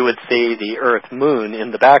 you would see the Earth-Moon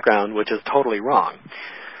in the background, which is totally wrong.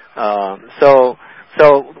 So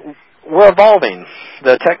we're evolving.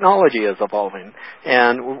 The technology is evolving,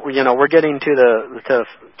 and we're getting to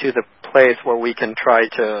the place where we can try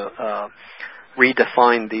to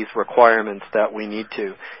redefine these requirements that we need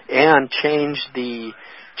to, and change the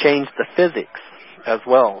physics as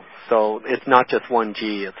well. So it's not just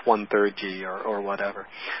 1G, it's 1/3 G or whatever.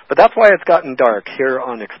 But that's why it's gotten dark here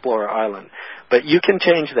on Explorer Island. But you can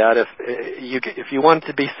change that if you want it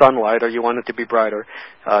to be sunlight or you want it to be brighter,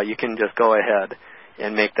 you can just go ahead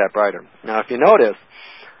and make that brighter. Now, if you notice,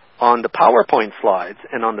 on the PowerPoint slides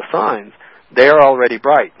and on the signs, they are already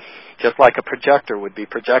bright, just like a projector would be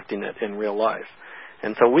projecting it in real life.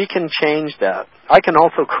 And so we can change that. I can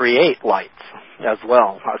also create lights as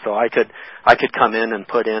well. So I could come in and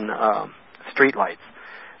put in street lights,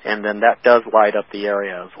 and then that does light up the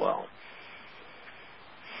area as well.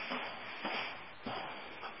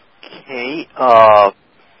 Okay.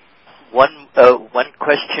 One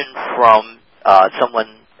question from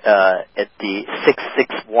someone at the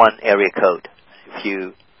 661 area code. If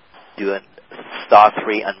you do a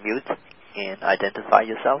 *3 unmute and identify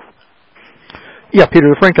yourself. Yeah,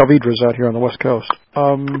 Peter, Frank Alvidra is out here on the West Coast.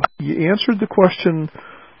 You answered the question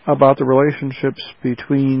about the relationships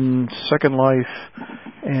between Second Life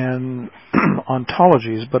and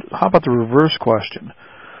ontologies, but how about the reverse question?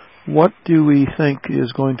 What do we think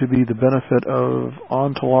is going to be the benefit of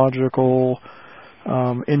ontological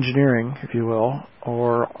engineering, if you will,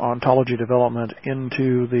 or ontology development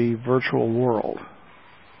into the virtual world?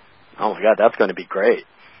 Oh, my God, that's going to be great.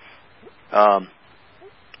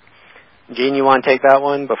 Jean, you want to take that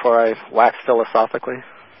one before I wax philosophically?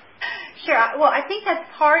 Sure. Well, I think that's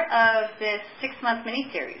part of this 6-month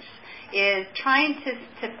mini-series, is trying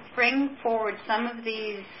to bring forward some of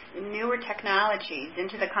these newer technologies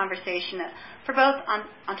into the conversation for both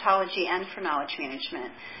ontology and for knowledge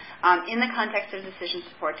management in the context of decision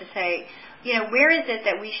support, to say, where is it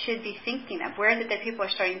that we should be thinking of? Where is it that people are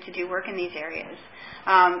starting to do work in these areas?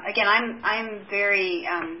 Again, I'm very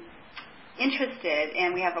interested,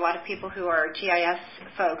 and we have a lot of people who are GIS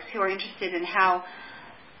folks who are interested in how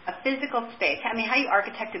a physical space, how you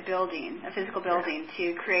architect a physical building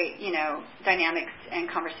to create, dynamics and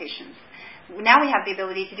conversations. Now we have the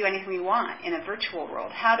ability to do anything we want in a virtual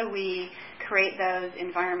world. How do we create those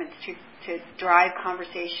environments to drive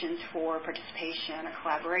conversations for participation or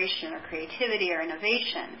collaboration or creativity or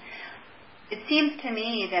innovation? It seems to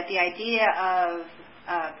me that the idea of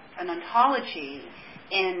an ontology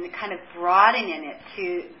and kind of broadening it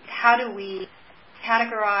to how do we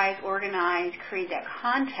categorize, organize, create that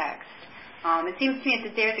context. It seems to me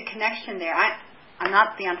that there's a connection there. I'm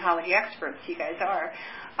not the ontology expert, so you guys are.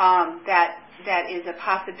 That is a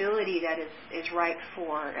possibility that is ripe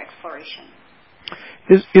for exploration.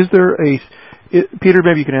 Is there Peter,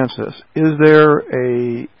 maybe you can answer this. Is there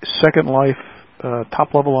a Second Life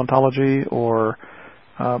top-level ontology, or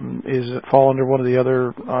is it fall under one of the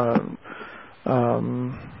other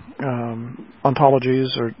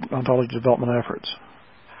ontologies or ontology development efforts?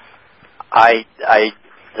 I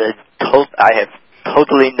have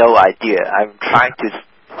totally no idea. I'm trying to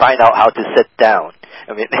find out how to sit down.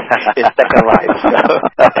 In Second Life, so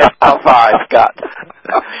that's how far I've got.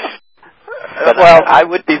 But I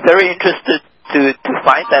would be very interested to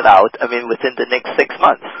find that out. Within the next 6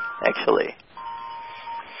 months, actually.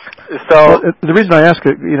 So the reason I ask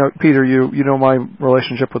it, Peter, you know my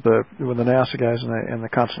relationship with the NASA guys and the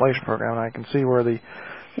Constellation program, and I can see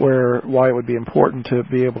why it would be important to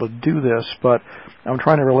be able to do this, but I'm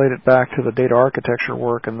trying to relate it back to the data architecture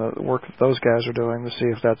work and the work that those guys are doing to see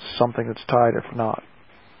if that's something that's tied, if not.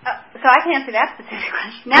 So I can answer that specific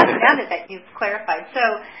question now that you've clarified.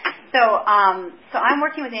 So I'm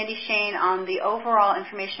working with Andy Shane on the overall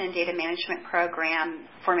information and data management program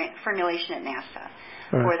formulation at NASA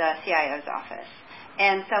for the CIO's office.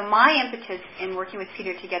 And so my impetus in working with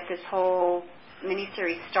Peter to get this whole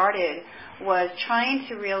mini-series started was trying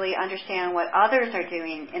to really understand what others are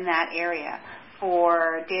doing in that area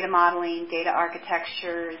for data modeling, data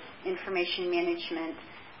architectures, information management,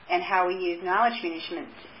 and how we use knowledge management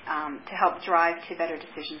to help drive to better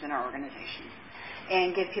decisions in our organizations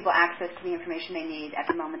and give people access to the information they need at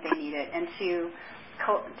the moment they need it, and to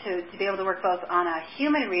be able to work both on a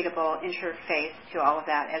human-readable interface to all of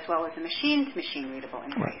that as well as a machine-to-machine readable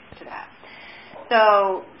interface to that.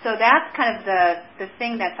 So that's kind of the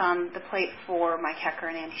thing that's on the plate for Mike Hecker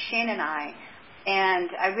and Andy Shane and I. And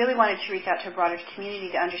I really wanted to reach out to a broader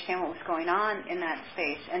community to understand what was going on in that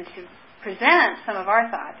space and to present some of our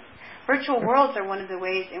thoughts. Virtual worlds are one of the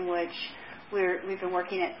ways in which we've been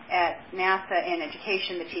working at NASA in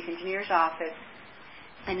education, the Chief Engineer's Office,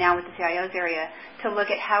 and now with the CIO's area, to look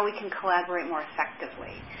at how we can collaborate more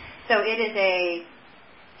effectively. So it is a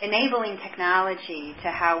enabling technology to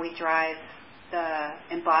how we drive the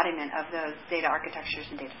embodiment of those data architectures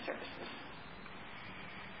and data services.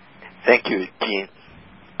 Thank you, Jean.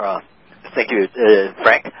 Thank you,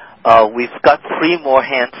 Frank. We've got 3 more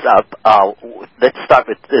hands up. Let's start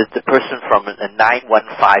with the person from a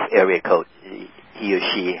 915 area code. He or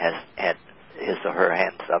she has had his or her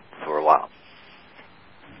hands up for a while.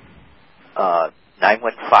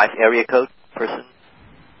 915 area code person?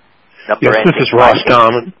 Yes, this is Ross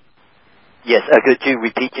Dahman. Yes, could you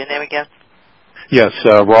repeat your name again? Yes,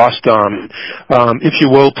 Ross Dahman. If you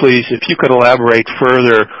will, please, if you could elaborate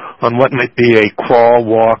further on what might be a crawl,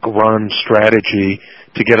 walk, run strategy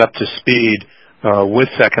to get up to speed with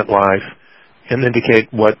Second Life, and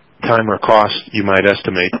indicate what time or cost you might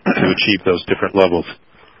estimate to achieve those different levels.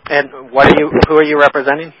 And who are you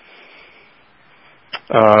representing?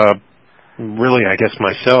 Really, I guess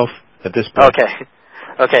myself at this point.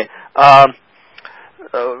 Okay.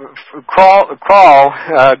 Crawl.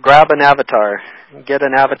 Grab an avatar. Get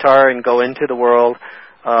an avatar and go into the world.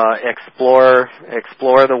 Explore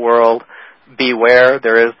the world. Beware,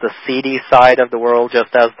 there is the seedy side of the world,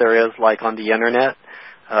 just as there is like on the internet.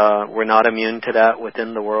 We're not immune to that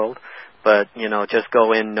within the world, but just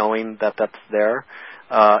go in knowing that that's there.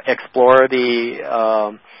 Explore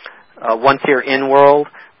the once you're in world,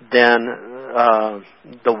 then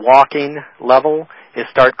the walking level is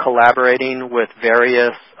start collaborating with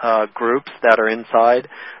various groups that are inside.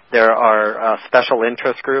 There are special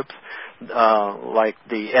interest groups, like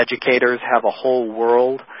the educators have a whole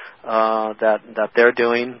world that they're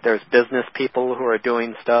doing. There's business people who are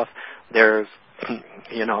doing stuff. There's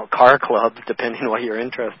car clubs, depending on what your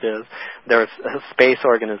interest is. There's space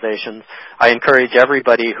organizations. I encourage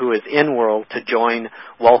everybody who is in world to join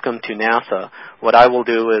Welcome to NASA. What I will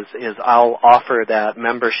do is I'll offer that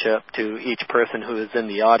membership to each person who is in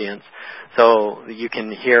the audience, so you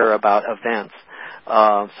can hear about events.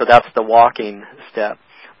 So that's the walking step.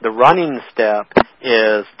 The running step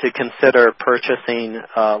is to consider purchasing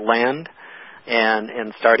land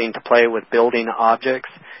and starting to play with building objects,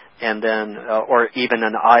 and then or even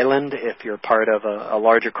an island if you're part of a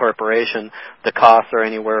larger corporation. The costs are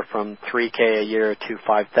anywhere from $3,000 a year to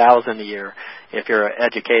 $5,000 a year. If you're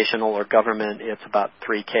educational or government, it's about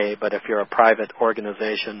 $3,000, but if you're a private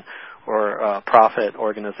organization or a profit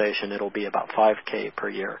organization, it'll be about $5,000 per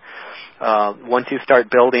year. Once you start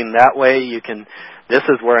building that way, this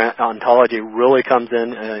is where ontology really comes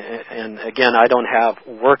in. And again, I don't have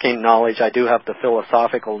working knowledge. I do have the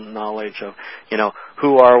philosophical knowledge of,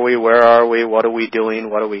 who are we, where are we, what are we doing,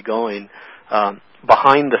 what are we going.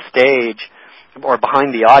 Behind the stage, or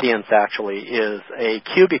behind the audience actually, is a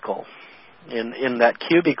cubicle. In that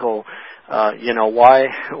cubicle,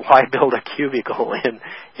 why build a cubicle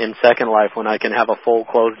in Second Life when I can have a full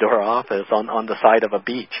closed door office on the side of a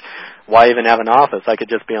beach? Why even have an office? I could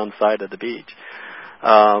just be on the side of the beach.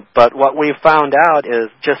 But what we've found out is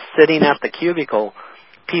just sitting at the cubicle,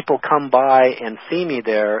 people come by and see me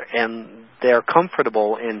there, and they're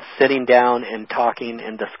comfortable in sitting down and talking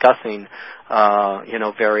and discussing,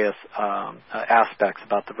 various aspects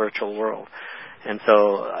about the virtual world. And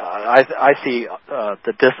so I see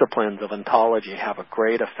the disciplines of ontology have a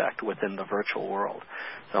great effect within the virtual world.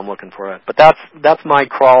 So I'm looking for it. But that's my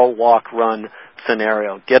crawl, walk, run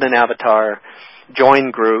scenario. Get an avatar, join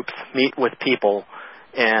groups, meet with people,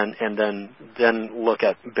 and then look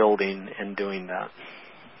at building and doing that.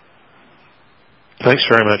 Thanks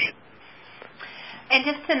very much. And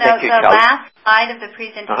just to note, the last slide of the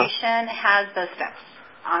presentation has those steps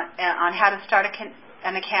on how to start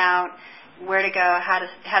an account, where to go, how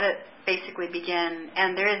to basically begin,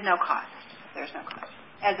 and there is no cost. There's no cost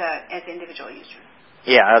as an individual user.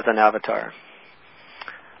 Yeah, as an avatar.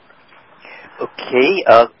 Okay,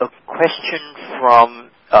 a question from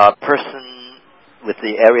a person with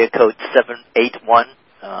the area code 781.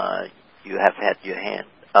 You have had your hand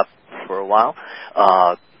up for a while.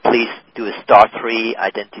 Please do a *3,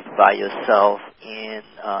 identify yourself, and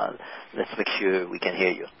let's make sure we can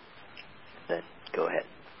hear you. Then go ahead.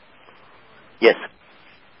 Yes.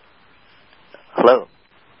 Hello.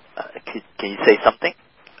 Can you say something?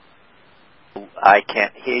 I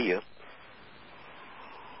can't hear you.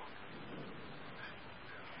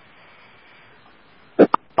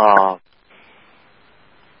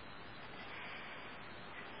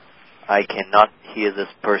 I cannot hear this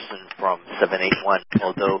person from 781,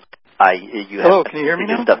 although you have... Hello, can you hear me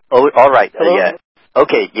now? Stuff. Oh, all right. Hello? Yeah.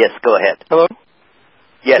 Okay, yes, go ahead. Hello?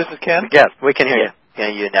 Yes. This is Ken? Yes, we can hear you.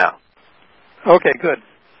 Can hear you now. Okay, good.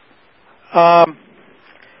 I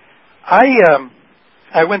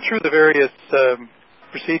went through the various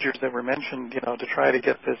procedures that were mentioned, to try to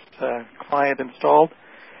get this client installed.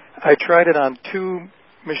 I tried it on 2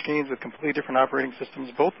 machines with completely different operating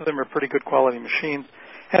systems. Both of them are pretty good quality machines,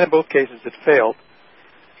 and in both cases it failed.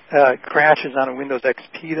 It crashes on a Windows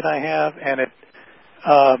XP that I have, and it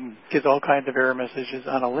gives all kinds of error messages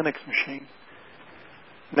on a Linux machine.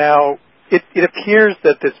 Now, it appears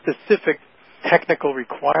that the specific technical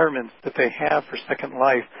requirements that they have for Second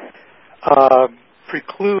Life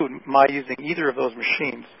preclude my using either of those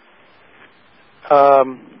machines.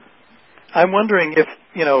 I'm wondering if,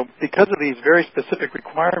 because of these very specific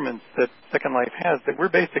requirements that Second Life has, that we're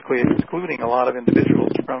basically excluding a lot of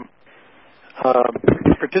individuals from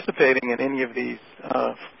participating in any of these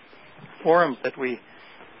forums that we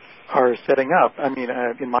are setting up. I mean,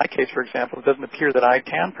 in my case, for example, it doesn't appear that I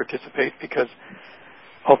can participate because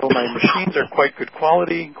although my machines are quite good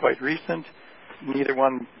quality, quite recent, neither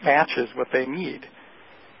one matches what they need.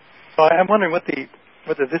 So I'm wondering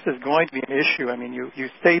whether this is going to be an issue. I mean, you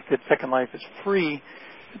state that Second Life is free.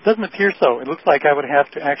 It doesn't appear so. It looks like I would have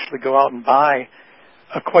to actually go out and buy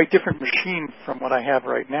a quite different machine from what I have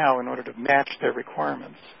right now in order to match their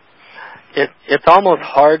requirements. It's almost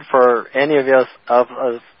hard for any of us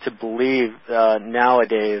to believe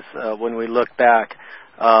nowadays when we look back.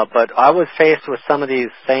 But I was faced with some of these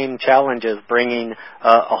same challenges, bringing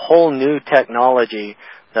a whole new technology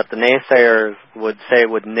that the naysayers would say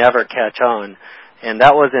would never catch on. And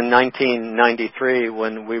that was in 1993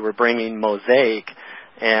 when we were bringing Mosaic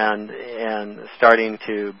and starting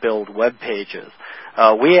to build web pages.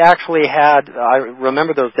 We actually had, I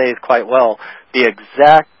remember those days quite well, the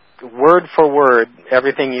exact word for word,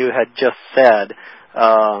 everything you had just said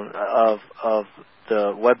of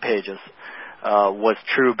the web pages was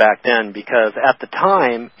true back then, because at the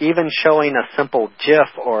time, even showing a simple GIF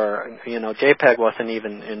or, JPEG wasn't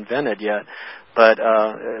even invented yet, but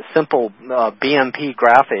simple BMP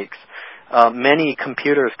graphics, many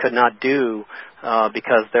computers could not do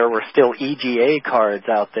because there were still EGA cards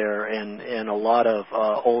out there and a lot of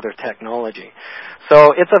older technology.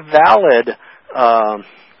 So it's a valid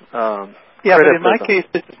yeah, but in my case,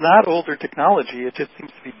 it's not older technology. It just seems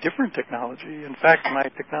to be different technology. In fact, my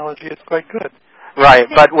technology is quite good. Right,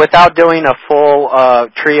 but without doing a full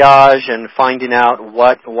triage and finding out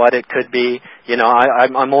what it could be,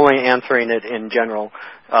 I'm only answering it in general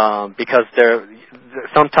because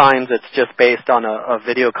sometimes it's just based on a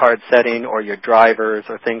video card setting or your drivers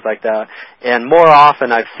or things like that. And more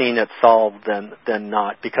often I've seen it solved than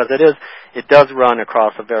not, because it does run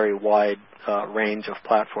across a very wide range of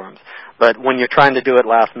platforms. But when you're trying to do it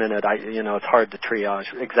last minute, it's hard to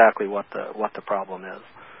triage exactly what the problem is.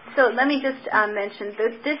 So let me just mention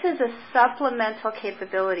that this is a supplemental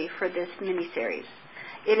capability for this mini-series.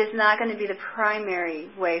 It is not going to be the primary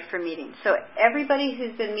way for meeting. So everybody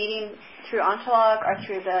who's been meeting through Ontolog or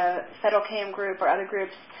through the Federal KM group or other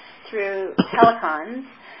groups through telecons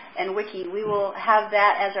and Wiki, we will have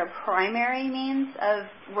that as our primary means of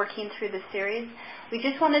working through the series. We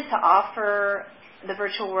just wanted to offer the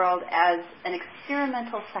virtual world as an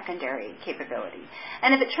experimental secondary capability.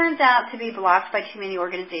 And if it turns out to be blocked by too many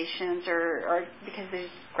organizations or because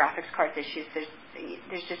there's graphics cards issues,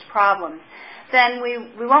 there's just problems, then we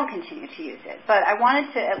won't continue to use it. But I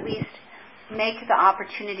wanted to at least make the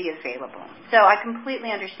opportunity available. So I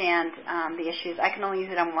completely understand the issues. I can only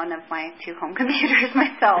use it on one of my 2 home computers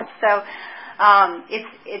myself. So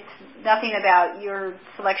it's nothing about your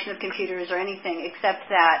selection of computers or anything except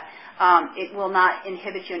that it will not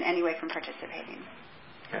inhibit you in any way from participating.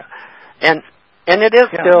 Yeah. And it is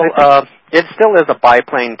it still is a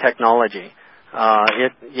biplane technology.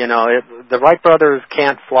 The Wright brothers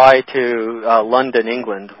can't fly to London,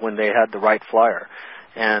 England when they had the Wright Flyer.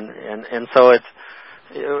 And so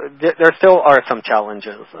there still are some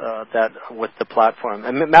challenges that with the platform.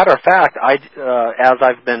 And matter of fact, as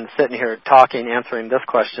I've been sitting here talking, answering this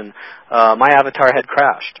question, my avatar had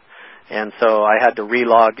crashed, and so I had to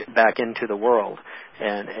relog back into the world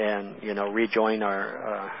and rejoin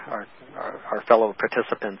our fellow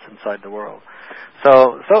participants inside the world.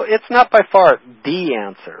 So it's not by far the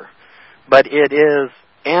answer, but it is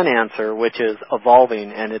an answer which is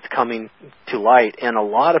evolving and it's coming to light, and a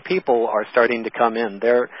lot of people are starting to come in.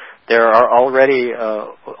 There are already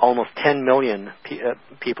almost 10 million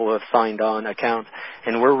people who have signed on accounts,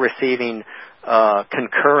 and we're receiving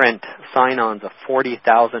concurrent sign-ons of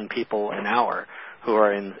 40,000 people an hour, who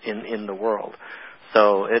are in the world.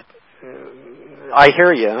 So I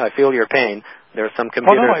hear you. I feel your pain. There are some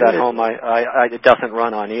computers at home it doesn't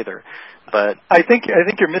run on either. But I think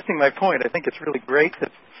you're missing my point. I think it's really great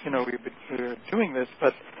that we're doing this,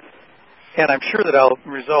 and I'm sure that I'll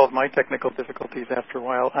resolve my technical difficulties after a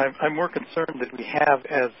while. I'm more concerned that we have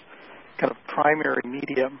as kind of primary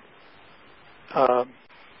medium a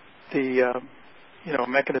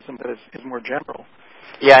mechanism that is more general.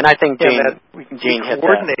 Yeah, and I think Gene hit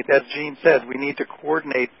coordinate, that. As Gene said, we need to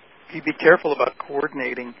coordinate. Be careful about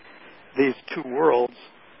coordinating these two worlds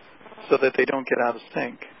so that they don't get out of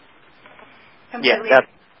sync. Yeah, that's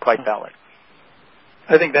quite valid.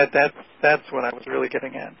 I think that's what I was really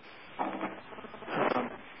getting at.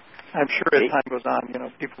 I'm sure as time goes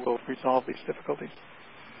on, people will resolve these difficulties.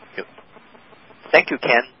 Thank you,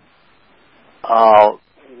 Ken.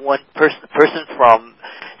 One person from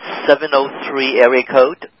 703 area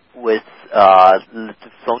code with the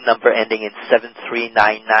phone number ending in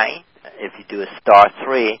 7399. If you do a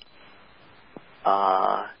 *3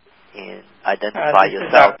 and identify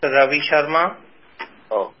yourself. Dr. Ravi Sharma.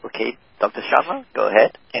 Oh, okay. Dr. Sharma, go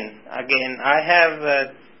ahead. Again, I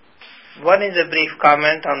have one is a brief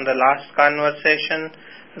comment on the last conversation,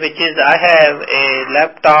 which is I have a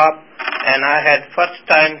laptop and I had first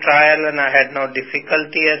time trial and I had no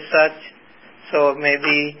difficulty as such. So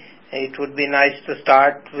maybe it would be nice to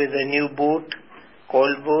start with a new boot,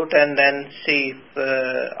 cold boot, and then see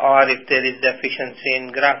if there is deficiency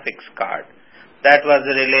in graphics card. That was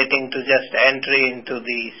relating to just entry into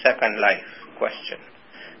the Second Life question.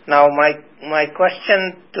 Now my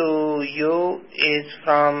question to you is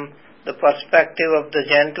from the perspective of the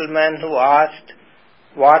gentleman who asked,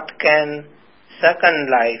 what can Second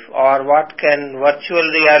Life or what can virtual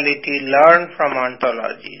reality learn from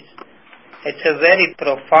ontologies? It's a very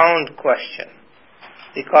profound question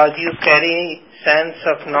because you carry sense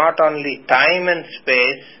of not only time and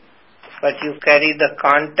space, but you carry the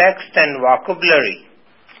context and vocabulary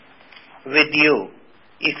with you.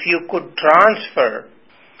 If you could transfer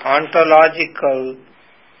ontological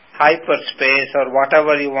hyperspace or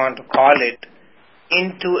whatever you want to call it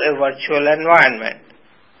into a virtual environment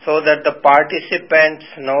so that the participants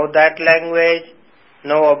know that language,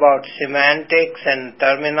 know about semantics and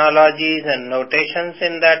terminologies and notations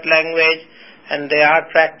in that language, and they are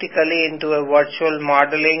practically into a virtual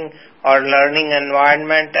modeling or learning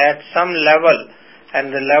environment at some level,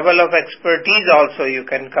 and the level of expertise also you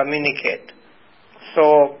can communicate.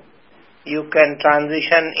 So you can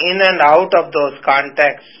transition in and out of those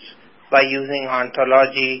contexts by using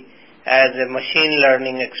ontology as a machine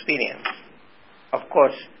learning experience. Of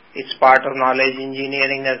course, it's part of knowledge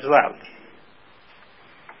engineering as well.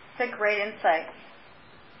 It's a great insight.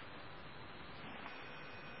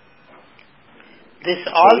 This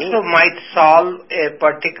also might solve a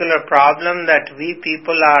particular problem that we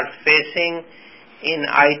people are facing in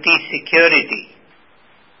IT security.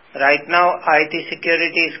 Right now, IT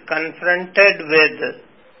security is confronted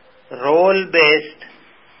with role-based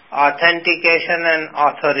authentication and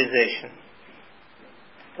authorization.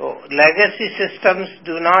 So, legacy systems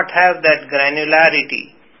do not have that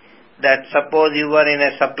granularity that suppose you were in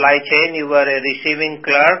a supply chain, you were a receiving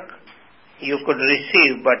clerk, you could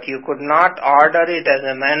receive, but you could not order it as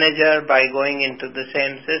a manager by going into the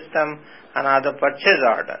same system, another purchase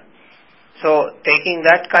order. So, taking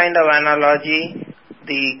that kind of analogy,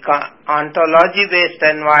 the ontology-based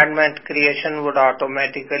environment creation would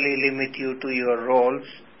automatically limit you to your roles.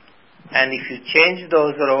 And if you change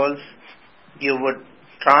those roles, you would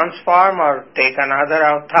transform or take another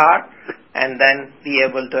avatar and then be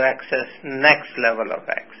able to access next level of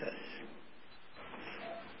access.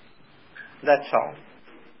 That's all.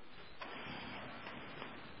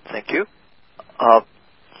 Thank you.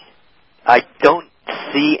 I don't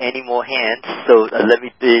see any more hands, so let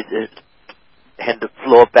me hand the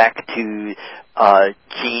floor back to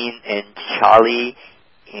Gene and Charlie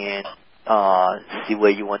and see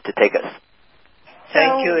where you want to take us.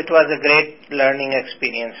 Thank you. It was a great learning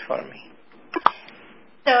experience for me.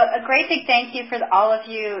 So a great big thank you for all of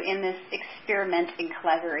you in this experimenting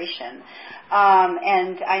collaboration.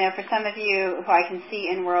 And I know for some of you who I can see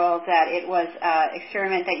in World that it was an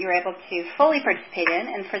experiment that you were able to fully participate in,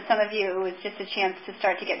 and for some of you it was just a chance to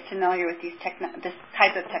start to get familiar with this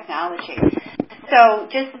type of technology. So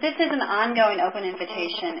this is an ongoing open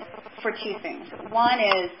invitation for two things. One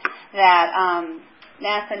is that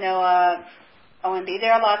NASA, NOAA, OMB,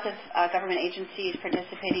 there are lots of government agencies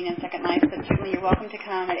participating in Second Life, but certainly you're welcome to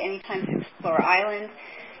come at any time to explore Island.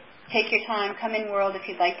 Take your time, come in World if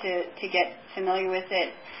you'd like to get familiar with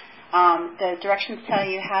it. The directions tell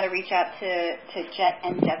you how to reach out to Jet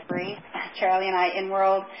and Jeffrey, Charlie and I, in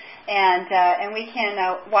World, and we can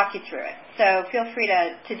walk you through it. So feel free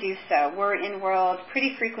to do so. We're in World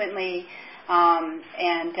pretty frequently, and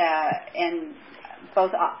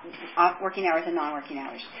both working hours and non-working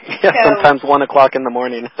hours. Yeah, so, sometimes 1 o'clock in the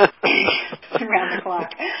morning. Around the clock.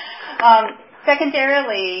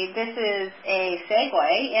 Secondarily, this is a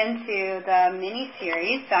segue into the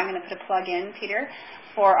mini-series, so I'm going to put a plug in, Peter,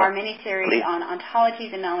 for our mini-series on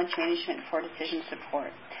ontologies and knowledge management for decision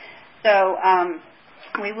support. So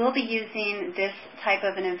we will be using this type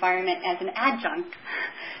of an environment as an adjunct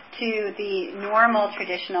to the normal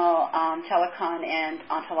traditional Telecon and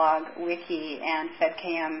Ontolog Wiki and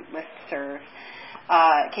FedKM listserv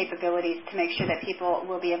capabilities to make sure that people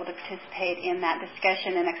will be able to participate in that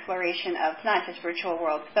discussion and exploration of not just virtual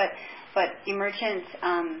worlds, but emergent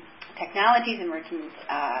technologies, emergent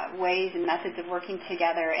ways and methods of working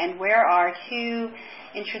together, and where our two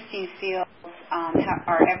interesting fields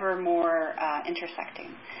are ever more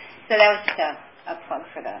intersecting. So that was just a plug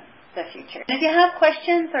for the future. And if you have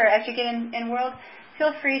questions or as you get in World,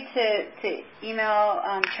 feel free to email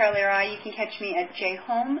Charlie or I. You can catch me at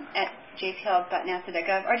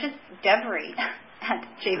jhome@jpl.nasa.gov, or just Devery at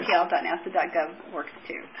jpl.nasa.gov works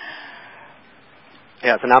too.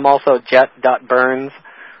 Yes, and I'm also jet.burns.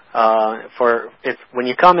 When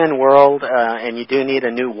you come in World and you do need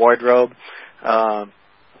a new wardrobe, come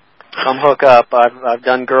hook up. I've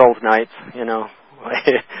done girls' nights, you know.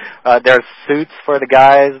 There's suits for the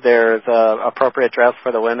guys. There's appropriate dress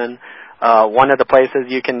for the women. One of the places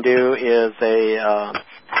you can do is a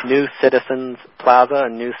New Citizens Plaza, a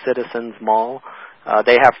New Citizens Mall.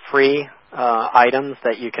 They have free items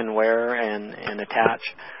that you can wear and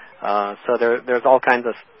attach. So there's all kinds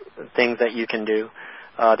of things that you can do.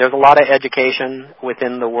 There's a lot of education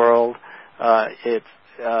within the World. It's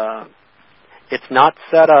not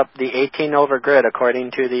set up the 18 over grid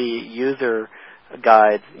according to the user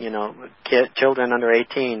guides. You know, children under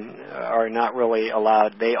 18 are not really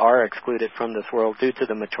allowed. They are excluded from this World due to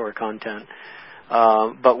the mature content.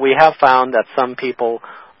 But we have found that some people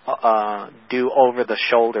do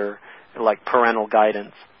over-the-shoulder, like parental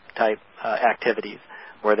guidance type activities,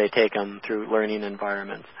 where they take them through learning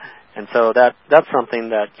environments. And so that's something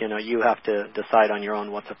that, you know, you have to decide on your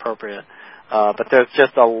own what's appropriate. But there's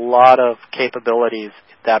just a lot of capabilities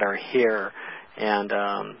that are here, and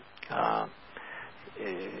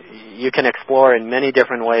you can explore in many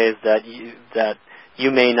different ways that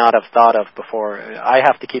you may not have thought of before. I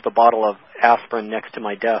have to keep a bottle of aspirin next to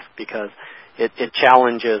my desk because it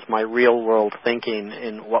challenges my real world thinking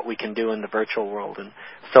in what we can do in the virtual world. And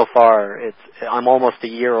so far, I'm almost a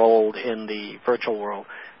year old in the virtual world,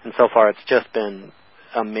 and so far it's just been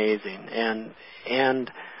amazing. And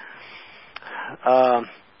how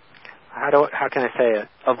can I say it?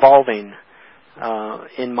 Evolving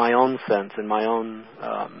in my own sense, in my own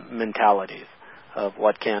mentalities of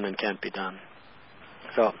what can and can't be done.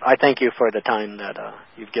 So I thank you for the time that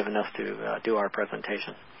you've given us to do our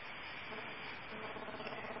presentation.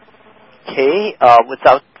 Okay,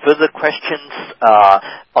 without further questions,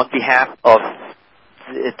 on behalf of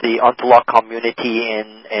the Ontolog community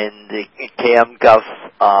and the KMGov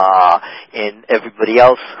and everybody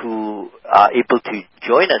else who are able to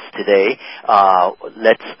join us today,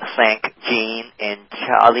 let's thank Jean and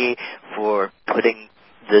Charlie for putting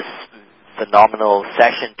this phenomenal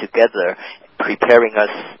session together, preparing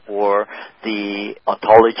us for the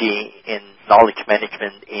Ontology in Knowledge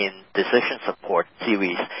Management in Decision Support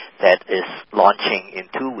series that is launching in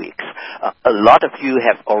 2 weeks. A lot of you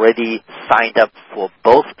have already signed up for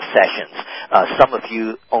both sessions. Some of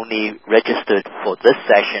you only registered for this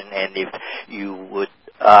session, and if you would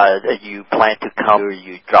you plan to come,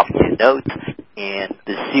 you drop me a note. And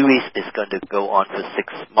the series is going to go on for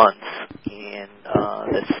 6 months, and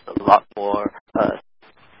there's a lot more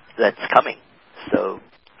that's coming. So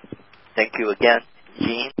thank you again,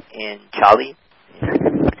 Jean and Charlie.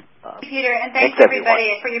 Peter, and thanks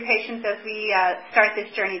everybody for your patience as we start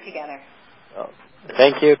this journey together.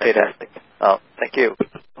 Thank you, Peter. Thank you.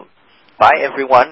 Bye, everyone.